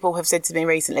lot of people have said to me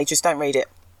recently, just don't read it,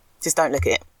 just don't look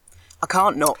at it. I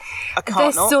can't not.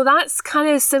 So that's kind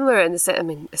of similar in the sense, I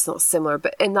mean, it's not similar,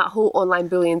 but in that whole online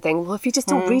bullying thing, well, if you just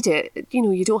don't read it,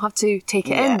 you don't have to take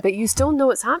it in, but you still know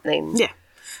it's happening. Yeah.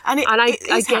 And I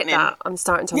get that. I'm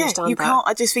starting to understand that. Can't,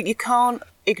 I just think you can't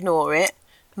ignore it.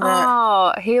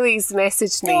 Oh, Hayley's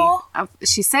messaged me.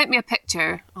 She sent me a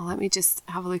picture. Oh, let me just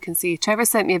have a look and see. Trevor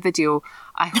sent me a video.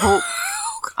 I hope...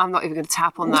 I'm not even going to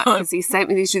tap on that because he sent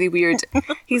me these really weird...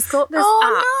 He's got this app.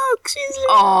 Oh, look, she's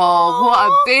little. Oh, what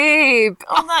a babe.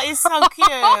 Oh, that is so cute.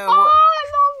 Hello,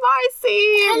 Marcy.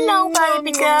 Hello,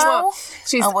 baby girl.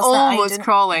 She's almost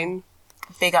crawling.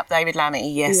 Big up David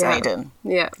Lammy. Yes, Aiden.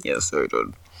 Yeah. Yes,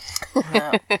 Aiden.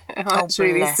 That's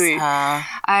really sweet.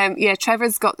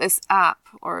 Trevor's got this app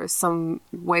or some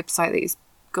website that he's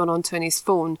gone onto on his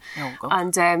phone. Oh,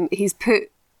 God. And he's put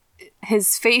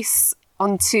his face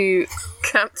onto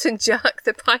Captain Jack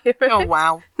the Pirate. Oh,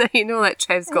 wow. Now, you know that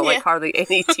Trev's got like hardly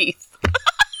any teeth.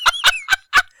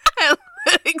 It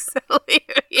looks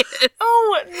hilarious.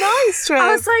 Oh, nice, Trev.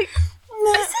 I was like,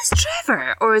 is this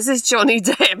Trevor or is this Johnny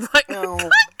Depp? Like, I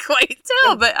can't quite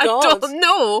tell, but I don't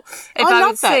know if I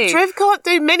love that. Trev can't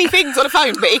do many things on a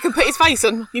phone, but he can put his face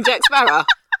on Jack Sparrow.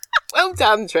 Well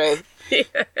done, Trev. Yeah.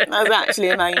 That's actually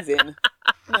amazing.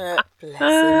 Bless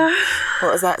him.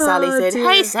 What was that? Sally said,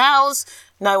 dear. Hey, Sals.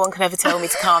 No one can ever tell me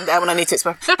to calm down when I need to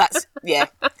express. That's,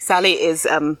 Sally is,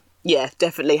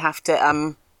 definitely have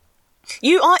to,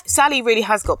 Sally really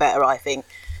has got better, I think.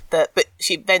 But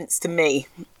she vents to me,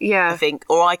 I think.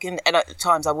 Or I can, and at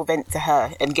times I will vent to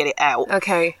her and get it out.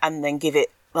 Okay. And then give it,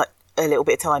 like, a little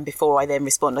bit of time before I then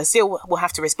respond. I still will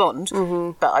have to respond,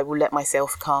 but I will let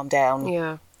myself calm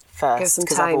down first.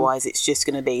 Because otherwise it's just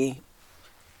going to be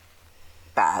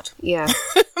bad. Yeah.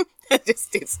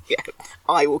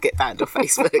 I will get banned off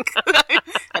Facebook.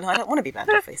 And I don't want to be banned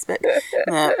off Facebook.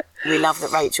 We love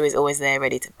that Rachel is always there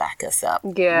ready to back us up.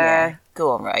 Yeah.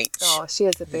 Go on, Rach. Oh, she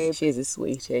is a babe. She is a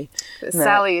sweetie. But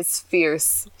Sally is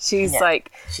fierce. She's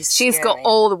like, she's got scary.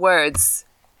 all the words.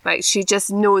 Like, she just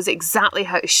knows exactly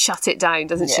how to shut it down,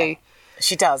 doesn't she?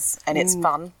 She does, and it's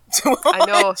fun to watch. I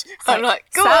know. I'm like,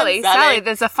 go Sally, on, Sally,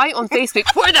 there's a fight on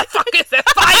Facebook. Where the fuck is the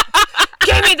fight?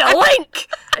 Give me the link.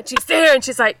 And she's there, and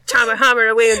she's like hammering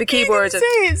away on the keyboard. You can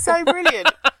see, it's so brilliant.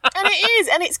 And it is,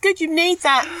 and it's good. You need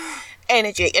that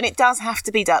energy, and it does have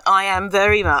to be done. I am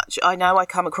very much, I know I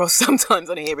come across sometimes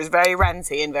on here as very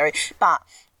ranty and but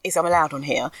I'm allowed on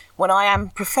here. When I am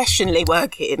professionally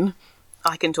working,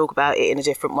 I can talk about it in a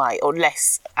different way, or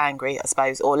less angry, I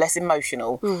suppose, or less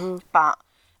emotional.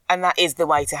 And that is the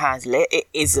way to handle it. It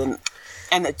isn't.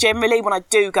 And that generally when I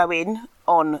do go in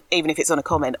on, even if it's on a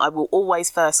comment, I will always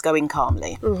first go in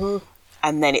calmly.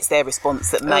 And then it's their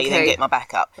response that may then get my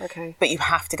back up. Okay. But you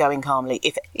have to go in calmly.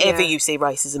 If ever you see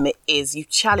racism, you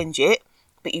challenge it,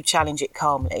 but you challenge it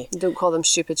calmly. You don't call them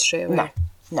stupid straight away.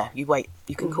 No, you wait.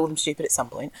 You can call them stupid at some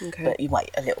point, but you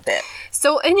wait a little bit.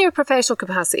 So in your professional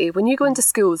capacity, when you go into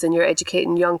schools and you're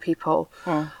educating young people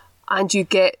and you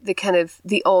get the kind of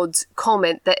the odd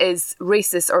comment that is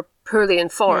racist or poorly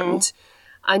informed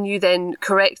and you then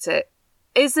correct it,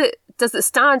 does it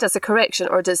stand as a correction,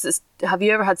 or have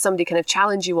you ever had somebody kind of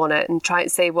challenge you on it and try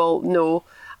and say, well, no,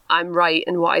 I'm right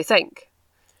in what I think?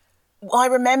 I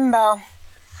remember,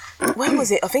 where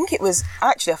was it? I think it was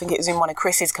in one of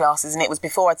Chris's classes, and it was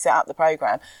before I'd set up the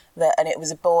programme, and it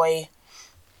was a boy.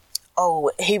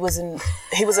 Oh, he was an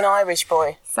Irish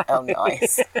boy. Sorry. Oh,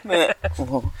 nice.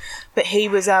 But he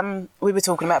was, we were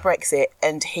talking about Brexit,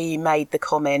 and he made the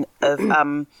comment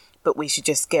of, but we should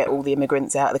just get all the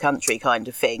immigrants out of the country kind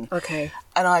of thing. Okay.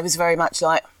 And I was very much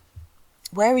like,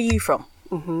 where are you from?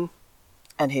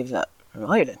 And he was like, from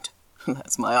Ireland.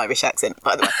 That's my Irish accent,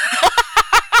 by the way.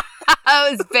 I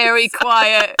was very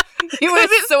quiet. You were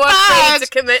so afraid to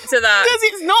commit to that. Because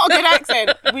it's not a good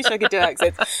accent. I wish I could do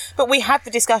accents. But we had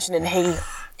the discussion, and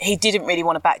he didn't really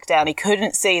want to back down. He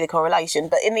couldn't see the correlation.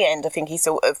 But in the end, I think he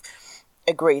sort of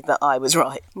agreed that I was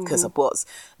right, because I was.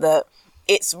 That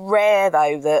it's rare,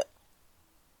 though, that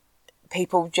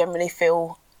people generally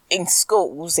feel, in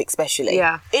schools especially.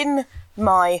 Yeah. In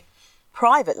my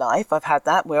private life, I've had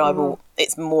that, where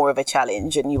it's more of a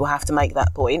challenge, and you will have to make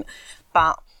that point.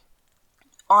 But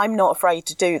I'm not afraid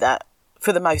to do that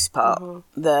for the most part.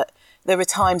 That there are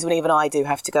times when even I do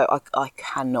have to go, I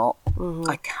cannot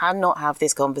have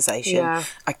this conversation. Yeah.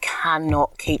 I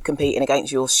cannot keep competing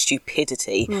against your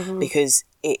stupidity because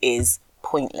it is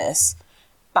pointless.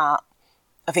 But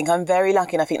I think I'm very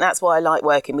lucky, and I think that's why I like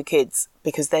working with kids,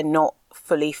 because they're not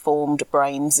fully formed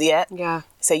brains yet. Yeah.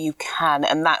 So you can,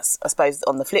 and that's, I suppose,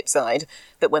 on the flip side,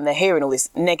 that when they're hearing all this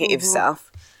negative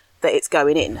stuff, that it's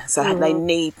going in. So they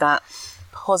need that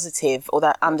positive or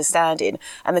that understanding,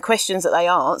 and the questions that they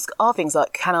ask are things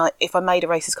like, if I made a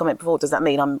racist comment before, does that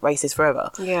mean I'm racist forever?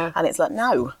 And it's like,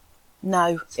 no,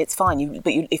 it's fine,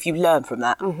 if you learn from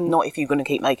that, not if you're going to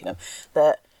keep making them.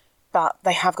 But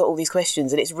they have got all these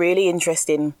questions, and it's really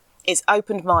interesting. It's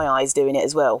opened my eyes doing it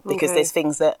as well, because there's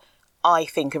things that I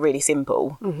think are really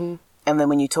simple, and then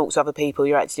when you talk to other people,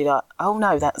 you're actually like, oh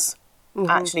no, that's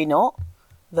actually not.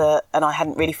 And I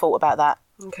hadn't really thought about that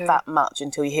that much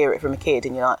until you hear it from a kid,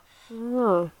 and you're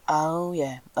like, oh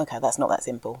yeah, okay, that's not that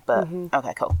simple, but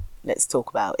okay, cool, let's talk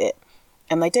about it.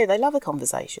 And they love a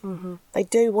conversation. They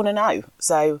do want to know,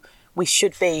 so we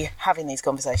should be having these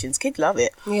conversations. Kids love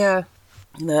it.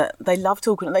 They love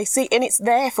talking, they see, and it's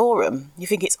there for them. You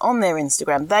think it's on their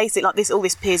Instagram, they see like this, all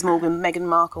this Piers Morgan, Meghan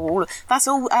Markle, that's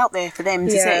all out there for them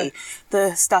to see.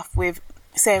 The stuff with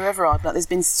Sarah Everard, like there's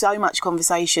been so much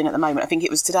conversation at the moment. I think it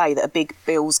was today that a big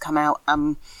bill's come out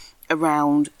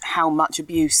around how much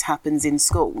abuse happens in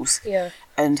schools,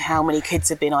 and how many kids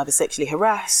have been either sexually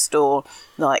harassed or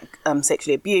like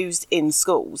sexually abused in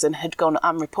schools, and had gone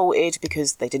unreported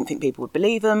because they didn't think people would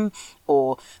believe them,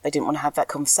 or they didn't want to have that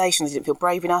conversation, they didn't feel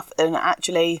brave enough. And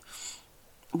actually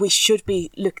we should be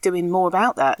doing more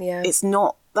about that.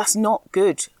 That's not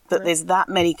good that there's that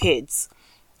many kids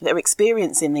that are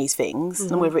experiencing these things,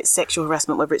 and whether it's sexual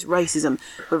harassment, whether it's racism,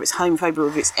 whether it's homophobia,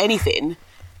 whether it's anything,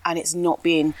 and it's not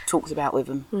being talked about with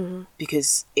them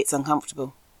because it's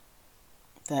uncomfortable.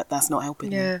 That's not helping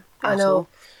them. I know.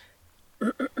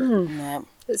 No.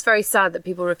 It's very sad that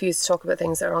people refuse to talk about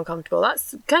things that are uncomfortable.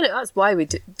 That's why we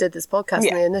did this podcast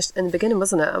in the beginning,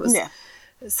 wasn't it? It was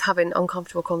It's having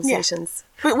uncomfortable conversations.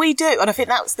 Yeah. But we do, and I think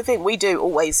that's the thing. We do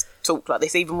always talk like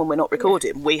this, even when we're not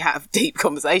recording. Yeah. We have deep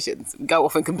conversations and go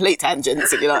off on complete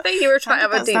tangents. And you're like, I think you were trying to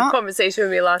have a deep conversation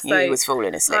with me last night. You was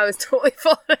falling asleep. I was totally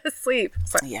falling asleep.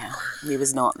 Yeah, you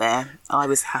was not there. I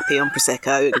was happy on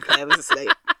Prosecco and Claire was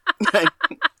asleep.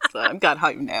 So I'm going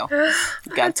home now.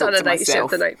 I'm going to talk to myself. I've done a night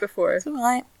shift the night before. It's all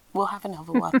right. We'll have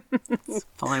another one. It's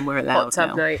fine, we're allowed Hot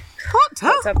tub now. night.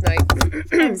 Hot tub night.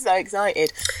 I'm so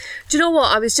excited. Do you know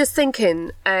what? I was just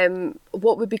thinking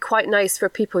what would be quite nice for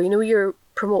people, you know, you're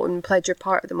promoting Pledge Your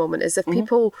Part at the moment, is if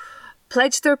people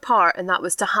pledge their part, and that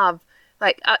was to have,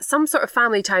 like, at some sort of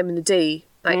family time in the day,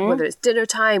 like whether it's dinner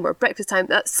time or breakfast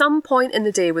time, at some point in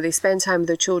the day where they spend time with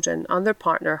their children and their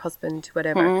partner, husband,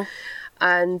 whatever,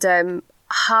 and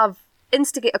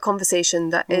instigate a conversation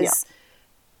that is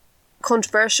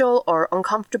controversial or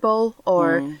uncomfortable,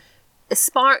 or it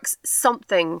sparks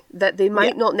something that they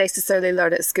might not necessarily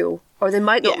learn at school, or they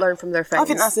might not learn from their friends. I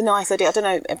think that's a nice idea. I don't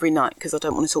know every night because I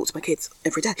don't want to talk to my kids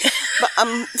every day, but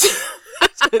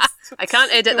I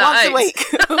can't edit that out. Once a week.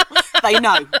 They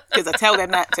know, because I tell them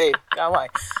that too. Go away.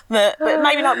 But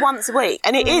maybe like once a week.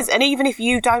 And it is. And even if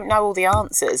you don't know all the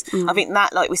answers, I think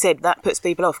that, like we said, that puts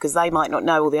people off because they might not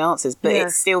know all the answers. But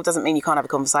it still doesn't mean you can't have a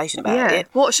conversation about it.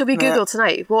 What should we Google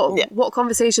tonight? What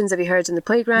conversations have you heard in the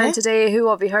playground today? Who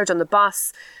have you heard on the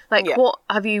bus? Like, what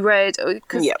have you read?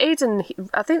 Because Aidan,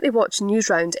 I think they watch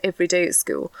Newsround every day at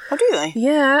school. Oh, do they?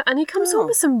 Yeah, and he comes home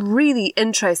with some really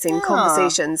interesting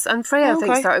conversations. And Freya, I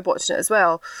think, started watching it as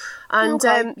well. And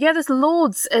there's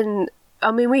loads in.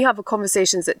 I mean, we have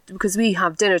conversations because we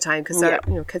have dinner time because our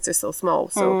kids are still small.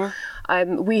 So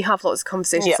we have lots of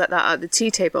conversations like that at the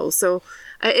tea table. So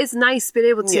it is nice being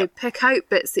able to pick out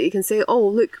bits that you can say, oh,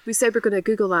 look, we said we're going to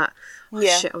Google that. Oh,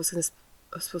 shit, I was supposed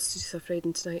to do stuff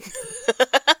Raiden tonight.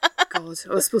 God,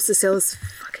 I was supposed to sell this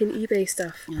fucking eBay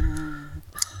stuff.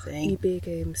 eBay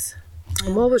games.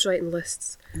 I'm always writing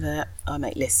lists. I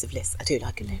make lists of lists. I do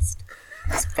like a list.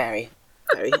 It's very,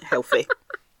 very healthy.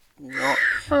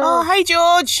 Oh, hey,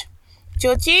 George.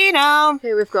 Georgina.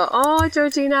 Here we've got,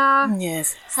 Georgina.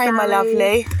 Yes. Hey, Sally. My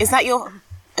lovely. Is that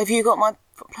have you got my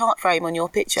plant frame on your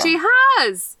picture? She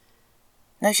has.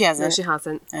 No, she hasn't. No, she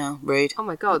hasn't. Oh, rude. Oh,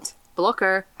 my God. Block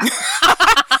her.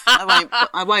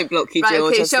 I won't block you,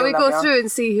 George. Okay, shall we go through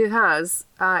and see who has?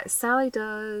 Sally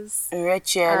does.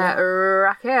 Rachel,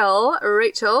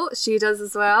 she does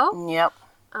as well. Yep.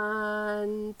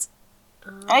 And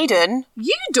Aidan.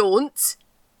 You don't.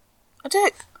 I do.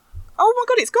 Oh my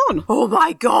God, it's gone. Oh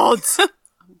my God.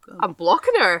 I'm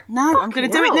blocking her. No, I'm going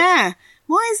to do it now.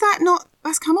 Why is that not?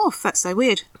 That's come off. That's so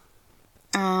weird.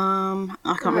 I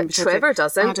can't remember. Trevor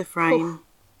doesn't. Add a frame.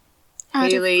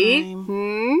 Hayley.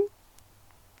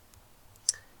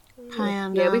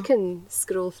 Panda. Yeah, we can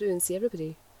scroll through and see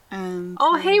everybody. And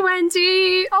hey,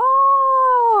 Wendy.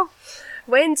 Oh,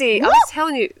 Wendy. I was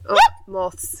telling you. Oh,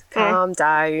 moths, calm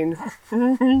down.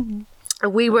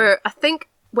 We were,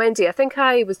 Wendy, I think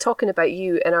I was talking about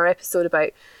you in our episode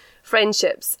about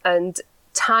friendships, and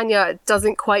Tanya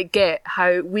doesn't quite get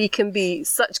how we can be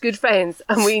such good friends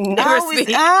and we never speak.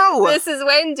 This is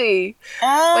Wendy.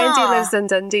 Wendy lives in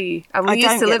Dundee, and we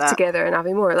used to live together in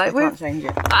Aviemore. Like, I can't change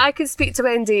it. I could speak to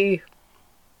Wendy.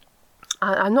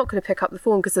 I'm not going to pick up the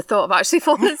phone because the thought of actually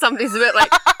phoning somebody's a bit like...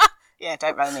 Yeah,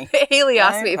 don't phone me. Hayley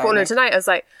asked me to phone her tonight. I was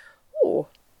like,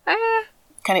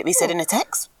 Can it be said in a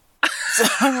text?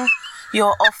 So,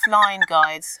 your offline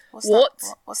guides.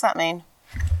 What's that mean?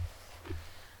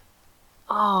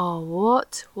 Oh,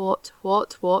 what? What?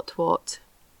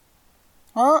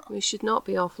 We should not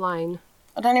be offline.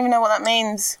 I don't even know what that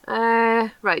means.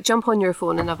 Right, jump on your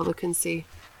phone and have a look and see.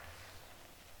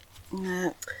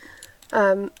 No.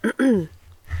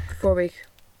 Before we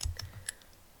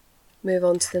move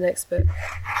on to the next bit.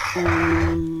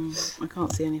 I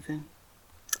can't see anything.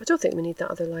 I don't think we need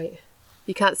that other light.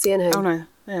 You can't see anything. Oh no,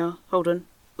 they are. Hold on.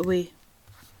 Are we?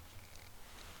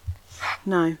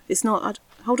 No, it's not.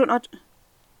 Hold on.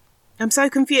 I'm so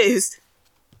confused.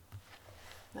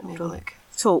 Let me look.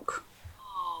 Talk.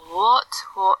 What?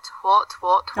 Oh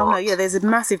no, yeah, there's a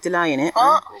massive delay in it.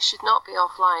 We should not be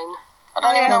offline. I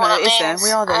don't even know what that means.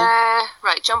 We are there.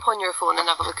 Right, jump on your phone and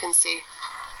have a look and see.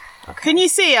 Okay. Can you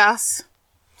see us?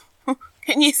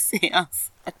 Can you see us?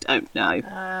 I don't know.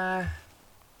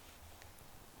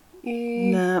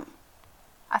 No.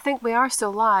 I think we are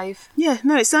still live. Yeah,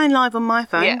 no, it's saying live on my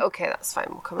phone. Yeah, okay, that's fine.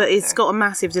 We'll come But it's got a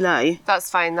massive delay. That's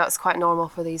fine. That's quite normal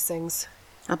for these things.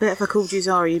 I bet if I called you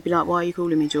Zara, you'd be like, why are you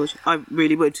calling me George? I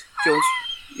really would, George.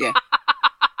 Yeah.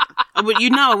 I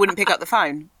wouldn't pick up the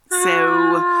phone.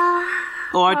 So...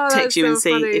 Or I'd text you and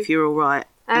see if you're all right,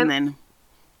 and then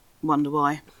wonder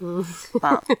why.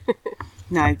 But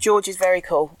No, George is very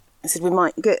cool. I said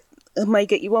I may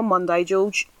get you on one day,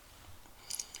 George.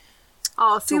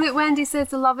 Oh, see what Wendy says,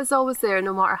 the love is always there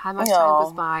no matter how much time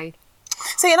goes by.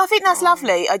 See, and I think that's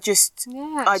lovely. I just,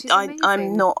 she's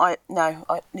I'm not, I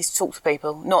need to talk to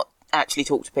people, not actually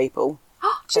talk to people.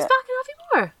 She's back in having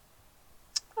more.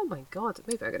 Oh my God,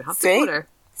 maybe I'm going to have to call her.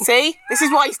 See, this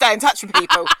is why you stay in touch with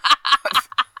people.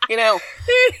 You know.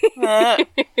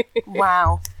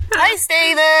 Wow. Hey,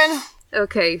 Stephen.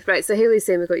 Okay, right. So Hayley's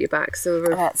saying we got you back. So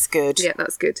that's good. Yeah,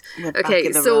 that's good.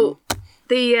 Okay, so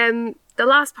the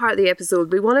last part of the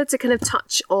episode, we wanted to kind of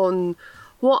touch on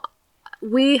what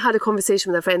we had a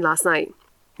conversation with a friend last night,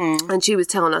 and she was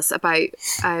telling us about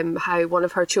how one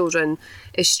of her children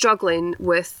is struggling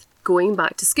with going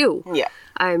back to school. Yeah.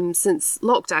 Since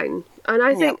lockdown, and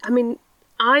I think, I mean,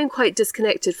 I'm quite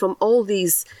disconnected from all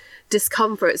these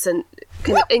discomforts and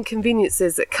kind of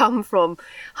inconveniences that come from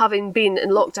having been in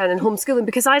lockdown and homeschooling,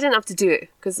 because I didn't have to do it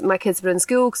because my kids were in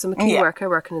school, because I'm a key worker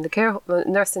working in the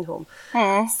nursing home.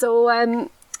 So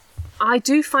I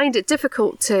do find it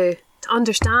difficult to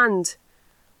understand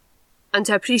and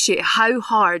to appreciate how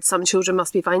hard some children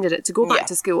must be finding it to go back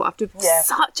to school after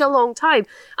such a long time.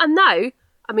 And now,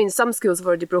 I mean, some schools have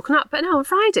already broken up, but now on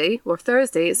Friday or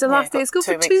Thursday, it's the last day of school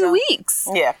for 2 weeks.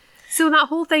 Yeah. So that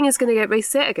whole thing is going to get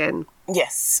reset again.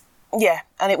 Yes. Yeah,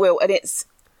 and it will. And it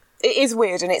is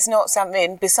weird, and it's not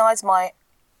something, besides my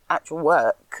actual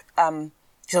work,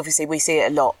 because obviously we see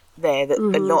it a lot there, that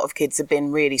a lot of kids have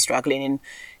been really struggling in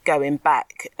going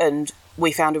back. And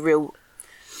we found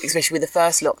especially with the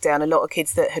first lockdown, a lot of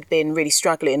kids that had been really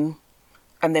struggling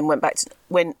and then went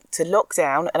to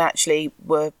lockdown and actually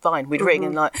were fine. We'd ring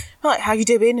and like, right, how you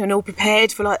doing? And all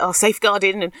prepared for like our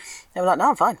safeguarding. And they were like, no,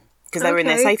 I'm fine. Because they were in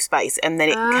their safe space. And then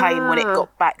it came when it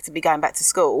got back to be going back to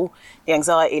school, the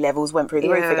anxiety levels went through the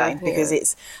roof again,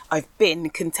 because I've been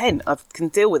content. I can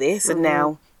deal with this and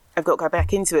now I've got to go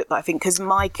back into it. But I think because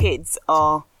my kids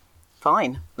are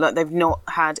fine. Like, they've not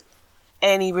had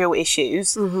any real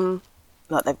issues.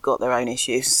 Like, they've got their own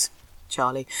issues,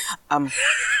 Charlie. But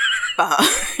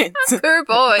poor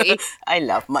boy. I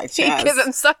love my Chaz. You give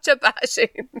him such a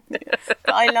bashing.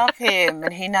 I love him,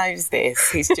 and he knows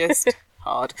this. He's just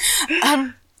hard.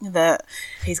 That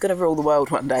he's going to rule the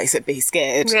world one day, so be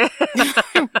scared.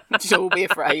 She'll be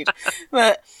afraid.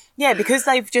 But yeah, because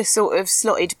they've just sort of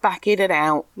slotted back in and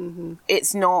out,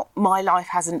 it's not, my life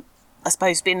hasn't, I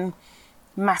suppose, been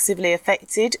massively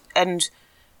affected. And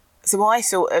so I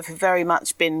sort of have very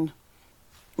much been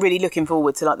really looking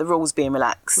forward to like the rules being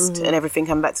relaxed and everything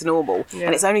coming back to normal.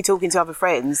 And it's only talking to other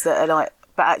friends that are like,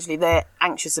 but actually they're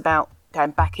anxious about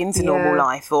going back into normal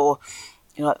life, or,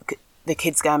 you know, like the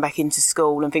kids going back into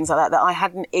school and things like that I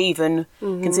hadn't even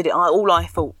considered. All I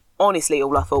thought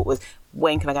was,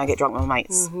 when can I go and get drunk with my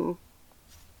mates?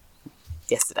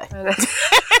 Yesterday.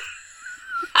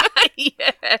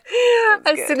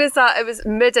 As soon as that, it was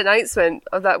mid-announcement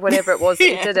of that, whenever it was that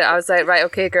you did it, I was like, right,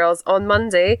 okay, girls, on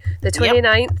Monday, the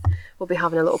 29th, we'll be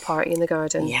having a little party in the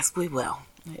garden. Yes, we will.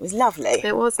 It was lovely.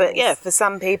 It was. But yeah, for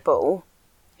some people,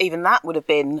 even that would have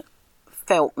been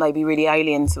felt maybe really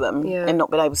alien to them and not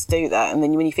been able to do that. And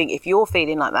then when you think, if you're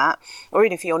feeling like that, or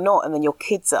even if you're not, and then your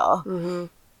kids are,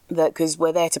 that, because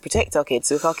we're there to protect our kids,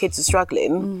 so if our kids are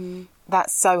struggling,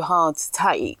 that's so hard to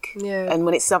take. And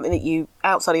when it's something that you,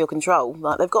 outside of your control,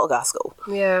 like, they've got to go to school.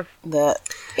 That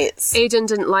it's... Aidan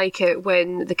didn't like it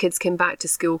when the kids came back to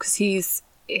school, because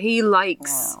he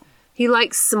likes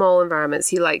small environments.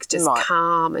 He likes just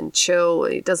calm and chill.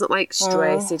 He doesn't like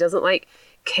stress. He doesn't like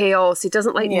chaos. He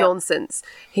doesn't like nonsense.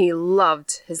 He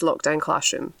loved his lockdown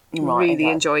classroom. Really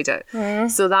enjoyed it.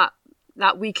 So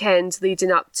that weekend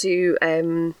leading up to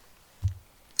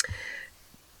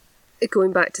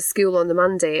going back to school on the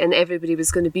Monday, and everybody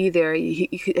was going to be there, you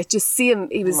could just see him.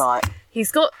 He was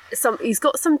he's got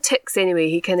some tics anyway.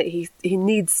 He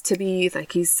needs to be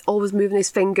like, he's always moving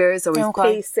his fingers, or he's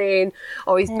pacing,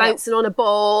 or he's bouncing on a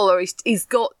ball, or he's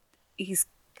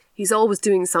always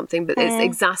doing something, but it's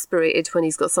exasperated when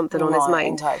he's got something on his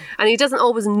mind. And he doesn't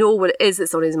always know what it is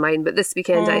that's on his mind, but this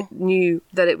weekend I knew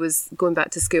that it was going back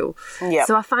to school.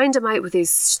 So I found him out with his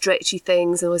stretchy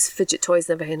things and all his fidget toys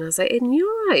and everything. And I was like, Aidan, you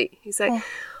all right? He's like,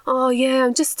 oh yeah,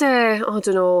 I'm just, I don't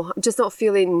know, I'm just not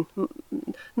feeling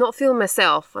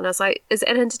myself. And I was like, is it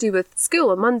anything to do with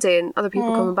school on Monday and other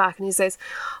people coming back? And he says,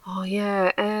 oh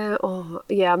yeah,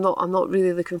 I'm not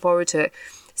really looking forward to it.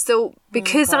 So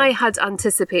because I had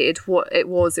anticipated what it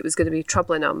was going to be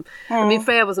troubling him. I mean,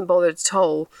 Freya wasn't bothered at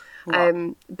all.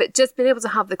 But just being able to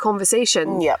have the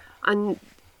conversation. And,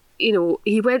 you know,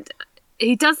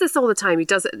 he does this all the time. He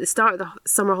does it at the start of the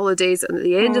summer holidays and at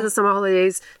the end of the summer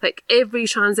holidays. Like, every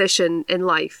transition in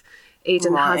life,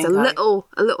 Aidan has a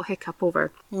little hiccup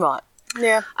over. Right.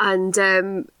 Yeah.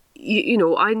 And you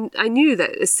know, I knew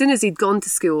that as soon as he'd gone to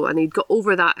school and he'd got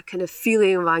over that kind of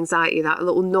feeling of anxiety, that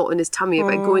little knot in his tummy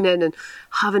about going in and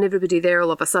having everybody there all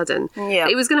of a sudden,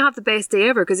 he was going to have the best day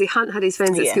ever because he hadn't had his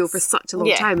friends at school for such a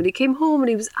long time. And he came home and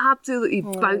he was absolutely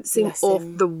bouncing off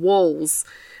the walls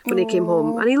when he came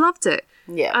home, and he loved it.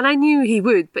 Yeah. And I knew he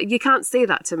would, but you can't say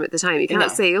that to him at the time. You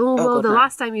can't say, the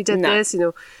last time you did this, you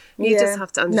know. You just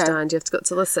have to understand. You have got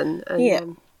to listen.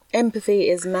 And, empathy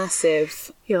is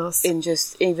massive. Yes. In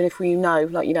just, even if we know,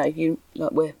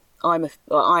 I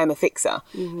am a fixer,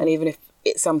 and even if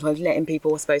it's sometimes letting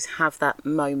people, I suppose, have that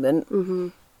moment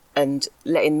and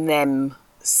letting them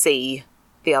see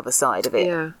the other side of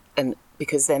it, and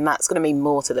because then that's going to mean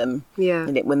more to them,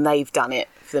 when they've done it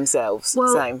for themselves.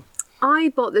 Well, so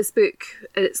I bought this book,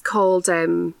 and it's called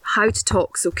How to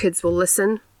Talk So Kids Will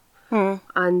Listen,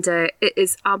 and it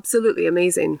is absolutely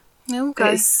amazing.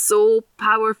 Okay. It's so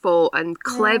powerful and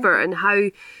clever, and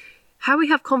how we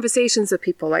have conversations with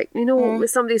people. Like, you know, when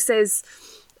somebody says,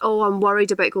 oh, I'm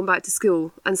worried about going back to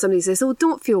school, and somebody says, oh,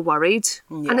 don't feel worried.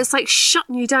 And it's like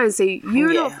shutting you down and say,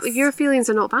 your feelings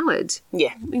are not valid.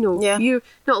 Yeah. You know, you're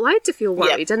not allowed to feel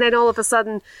worried. And then all of a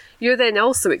sudden, you're then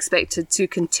also expected to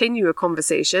continue a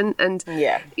conversation and,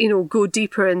 you know, go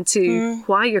deeper into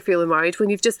why you're feeling worried when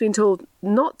you've just been told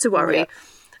not to worry.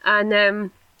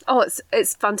 And,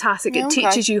 it's fantastic. It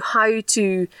teaches you how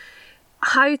to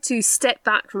step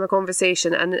back from a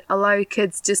conversation and allow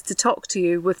kids just to talk to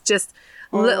you with just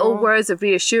little words of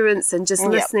reassurance and just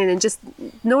listening and just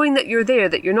knowing that you're there,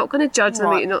 that you're not going to judge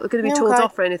them, you're not going to be told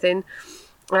off or anything.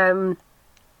 But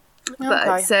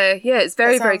it's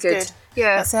very, very good.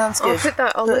 Yeah, that sounds good.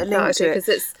 I'll link that actually, because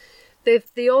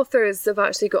it's the authors have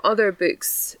actually got other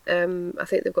books. I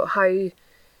think they've got how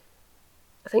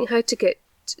to get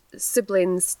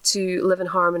siblings to live in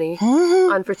harmony,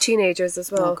 and for teenagers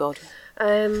as well. Oh God.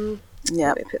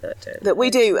 Let me put that down. That we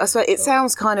do. I suppose it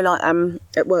sounds kind of like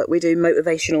at work we do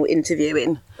motivational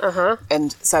interviewing,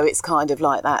 and so it's kind of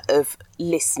like that of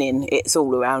listening. It's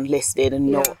all around listening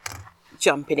and not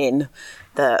jumping in.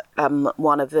 That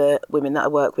one of the women that I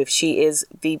work with, she is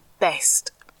the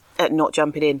best at not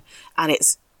jumping in, and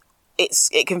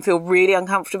it can feel really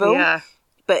uncomfortable. Yeah,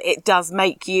 but it does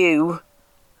make you.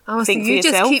 Oh, so you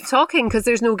just keep talking because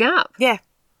there's no gap. Yeah.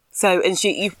 So, and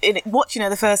watching her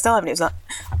the first time, and it was like,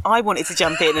 I wanted to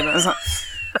jump in, and I was like,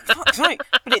 fuck's sake.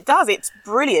 But it does. It's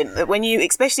brilliant that when you,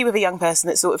 especially with a young person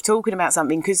that's sort of talking about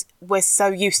something, because we're so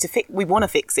used to we want to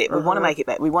fix it, we want to make it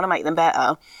better, we want to make them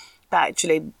better. But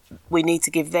actually, we need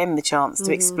to give them the chance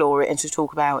to explore it and to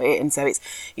talk about it. And so it's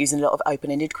using a lot of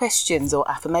open-ended questions or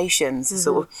affirmations,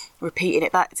 sort of repeating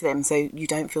it back to them so you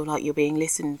don't feel like you're being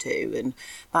listened to and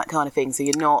that kind of thing. So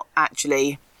you're not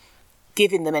actually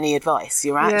giving them any advice.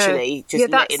 You're actually just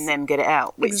letting them get it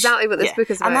out. Which, exactly what this book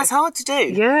is about. And that's hard to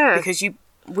do. Yeah. Because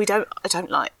I don't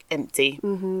like empty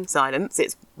silence.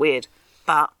 It's weird.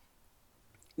 But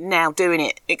now doing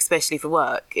it, especially for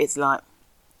work, it's like,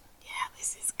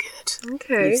 this is good.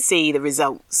 Okay. You see the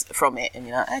results from it and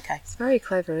you're like, okay. It's very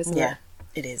clever, isn't it? Yeah,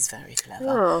 it is very clever.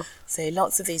 Oh. So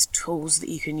lots of these tools that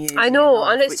you can use. I know,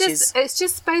 and it's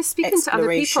just by speaking to other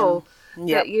people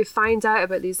that you find out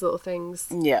about these little things.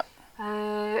 Yeah.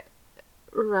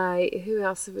 Right, who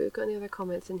else have we got? Any other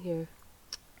comments in here?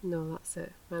 No, that's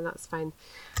it. Man, that's fine.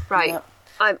 Right, yep.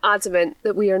 I'm adamant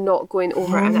that we are not going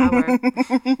over an hour.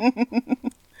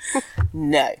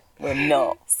 No, we're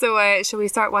not. So shall we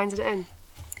start winding it in?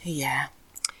 Yeah.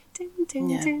 I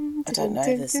don't know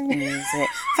this music.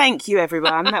 Thank you,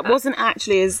 everyone. That wasn't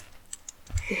actually as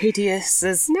hideous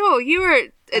as... No,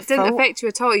 it didn't affect you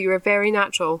at all. You were very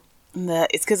natural.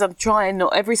 It's because I'm trying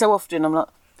not... Every so often I'm like...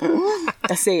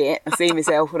 I see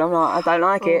myself and I'm like, I don't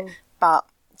like it. But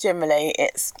generally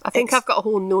I think I've got a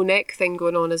whole no neck thing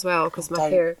going on as well because my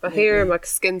hair and my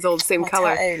skin's all the same colour.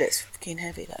 My tattoo looks fucking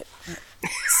heavy though.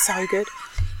 It's so good.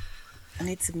 I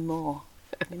need some more.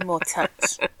 More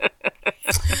touch.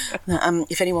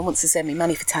 If anyone wants to send me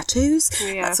money for tattoos,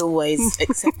 that's always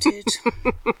accepted.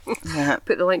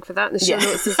 Put the link for that in the show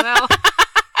notes as well.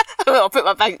 I'll put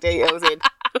my bank details in.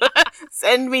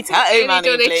 Send me tattoo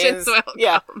money, please. Welcome.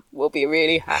 Yeah, we'll be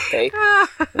really happy.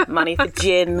 Money for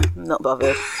gin, not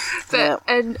bothered. But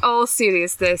in all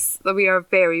seriousness, we are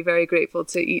very, very grateful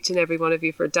to each and every one of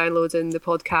you for downloading the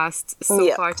podcast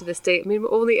so far to this date. I mean,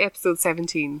 we're only episode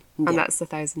 17, and that's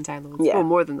 1,000 downloads. Yeah. Well,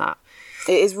 more than that.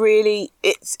 It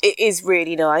is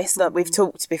really nice. Like we've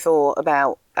talked before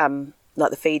about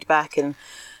like the feedback and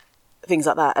things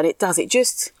like that, and it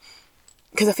just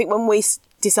because I think when we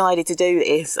decided to do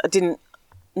this, I didn't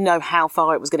know how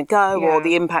far it was going to go or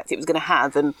the impact it was going to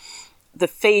have, and the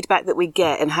feedback that we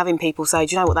get and having people say,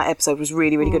 do you know what, that episode was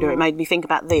really, really good, or it made me think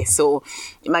about this, or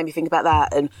it made me think about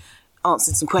that, and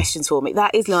answered some questions for me.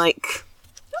 That is like,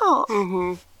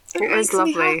 it is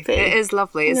lovely. It is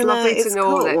lovely. It's lovely to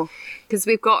know that, because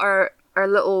we've got our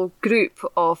little group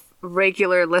of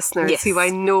regular listeners who I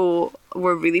know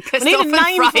were really pissed off on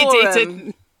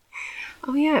Friday.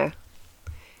 Oh yeah.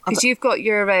 Because you've got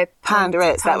your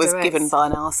Panderettes that was given by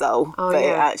an arsehole, but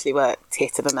it actually worked.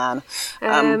 Tit of a man.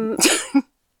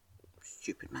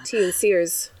 Stupid man. T and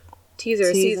Sears.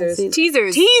 Teasers.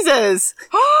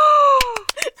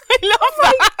 I love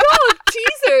that. Oh my god,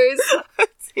 teasers.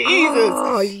 Teasers.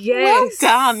 Oh yes. Well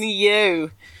done,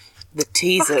 you. The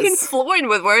teasers. Fucking flowing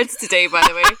with words today, by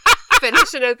the way.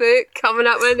 Finishing a book, coming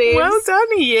up with names. Well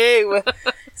done, you.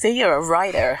 See, you're a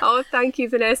writer. Oh, thank you,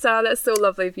 Vanessa. That's so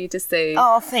lovely of you to say.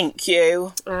 Oh, thank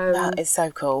you. That is so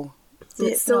cool.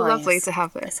 It's so lovely to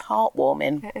have it. It's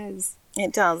heartwarming. It is.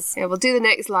 It does. Yeah, we'll do the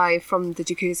next live from the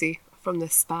jacuzzi, from the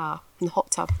spa, from the hot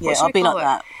tub. Yeah, I'll be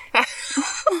like that.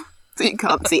 So you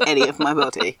can't see any of my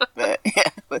body. But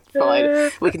yeah, that's fine.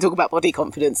 We can talk about body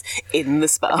confidence in the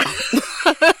spa.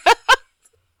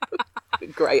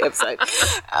 Great episode.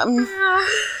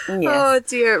 Oh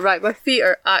dear, right, my feet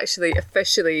are actually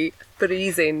officially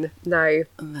freezing now.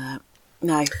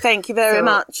 No, thank you very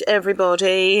much,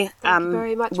 everybody. Thank you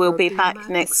very much. We'll be back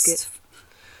next.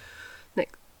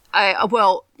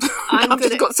 I'm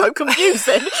just got so confused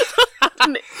then.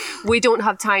 We don't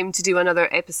have time to do another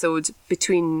episode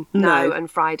between now and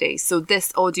Friday, so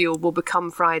this audio will become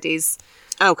Friday's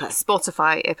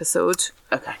Spotify episode.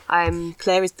 Okay.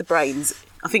 Claire is the brains.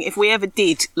 I think if we ever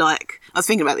did, like, I was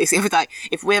thinking about this the other day,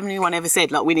 if anyone ever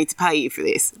said, like, we need to pay you for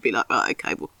this, it'd be like, right,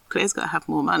 okay, well, Claire's got to have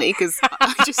more money because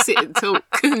I just sit and talk.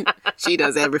 She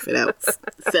does everything else.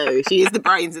 So she is the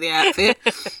brains of the outfit.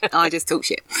 I just talk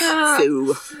shit.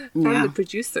 So, I'm the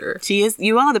producer. She is.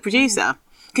 You are the producer.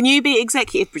 Can you be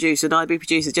executive producer and I be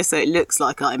producer just so it looks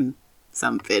like I'm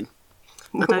something?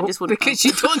 No, I don't just want because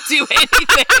you don't do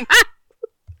anything.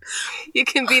 You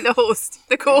can be the host,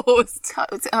 the co-host.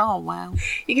 Oh, wow.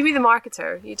 You can be the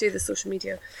marketer. You do the social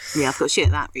media. Yeah, I've got shit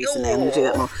at that recently. I'm going to do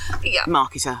that more. Yeah.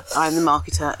 Marketer. I'm the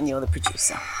marketer and you're the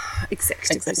producer.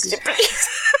 Executive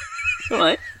producer. All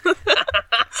right.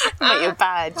 Make your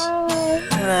badge.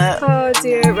 Oh,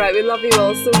 dear. Right, we love you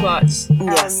all so much.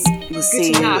 Yes. We'll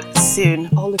see you soon.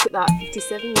 Oh, look at that.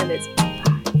 57 minutes.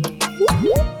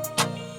 Bye.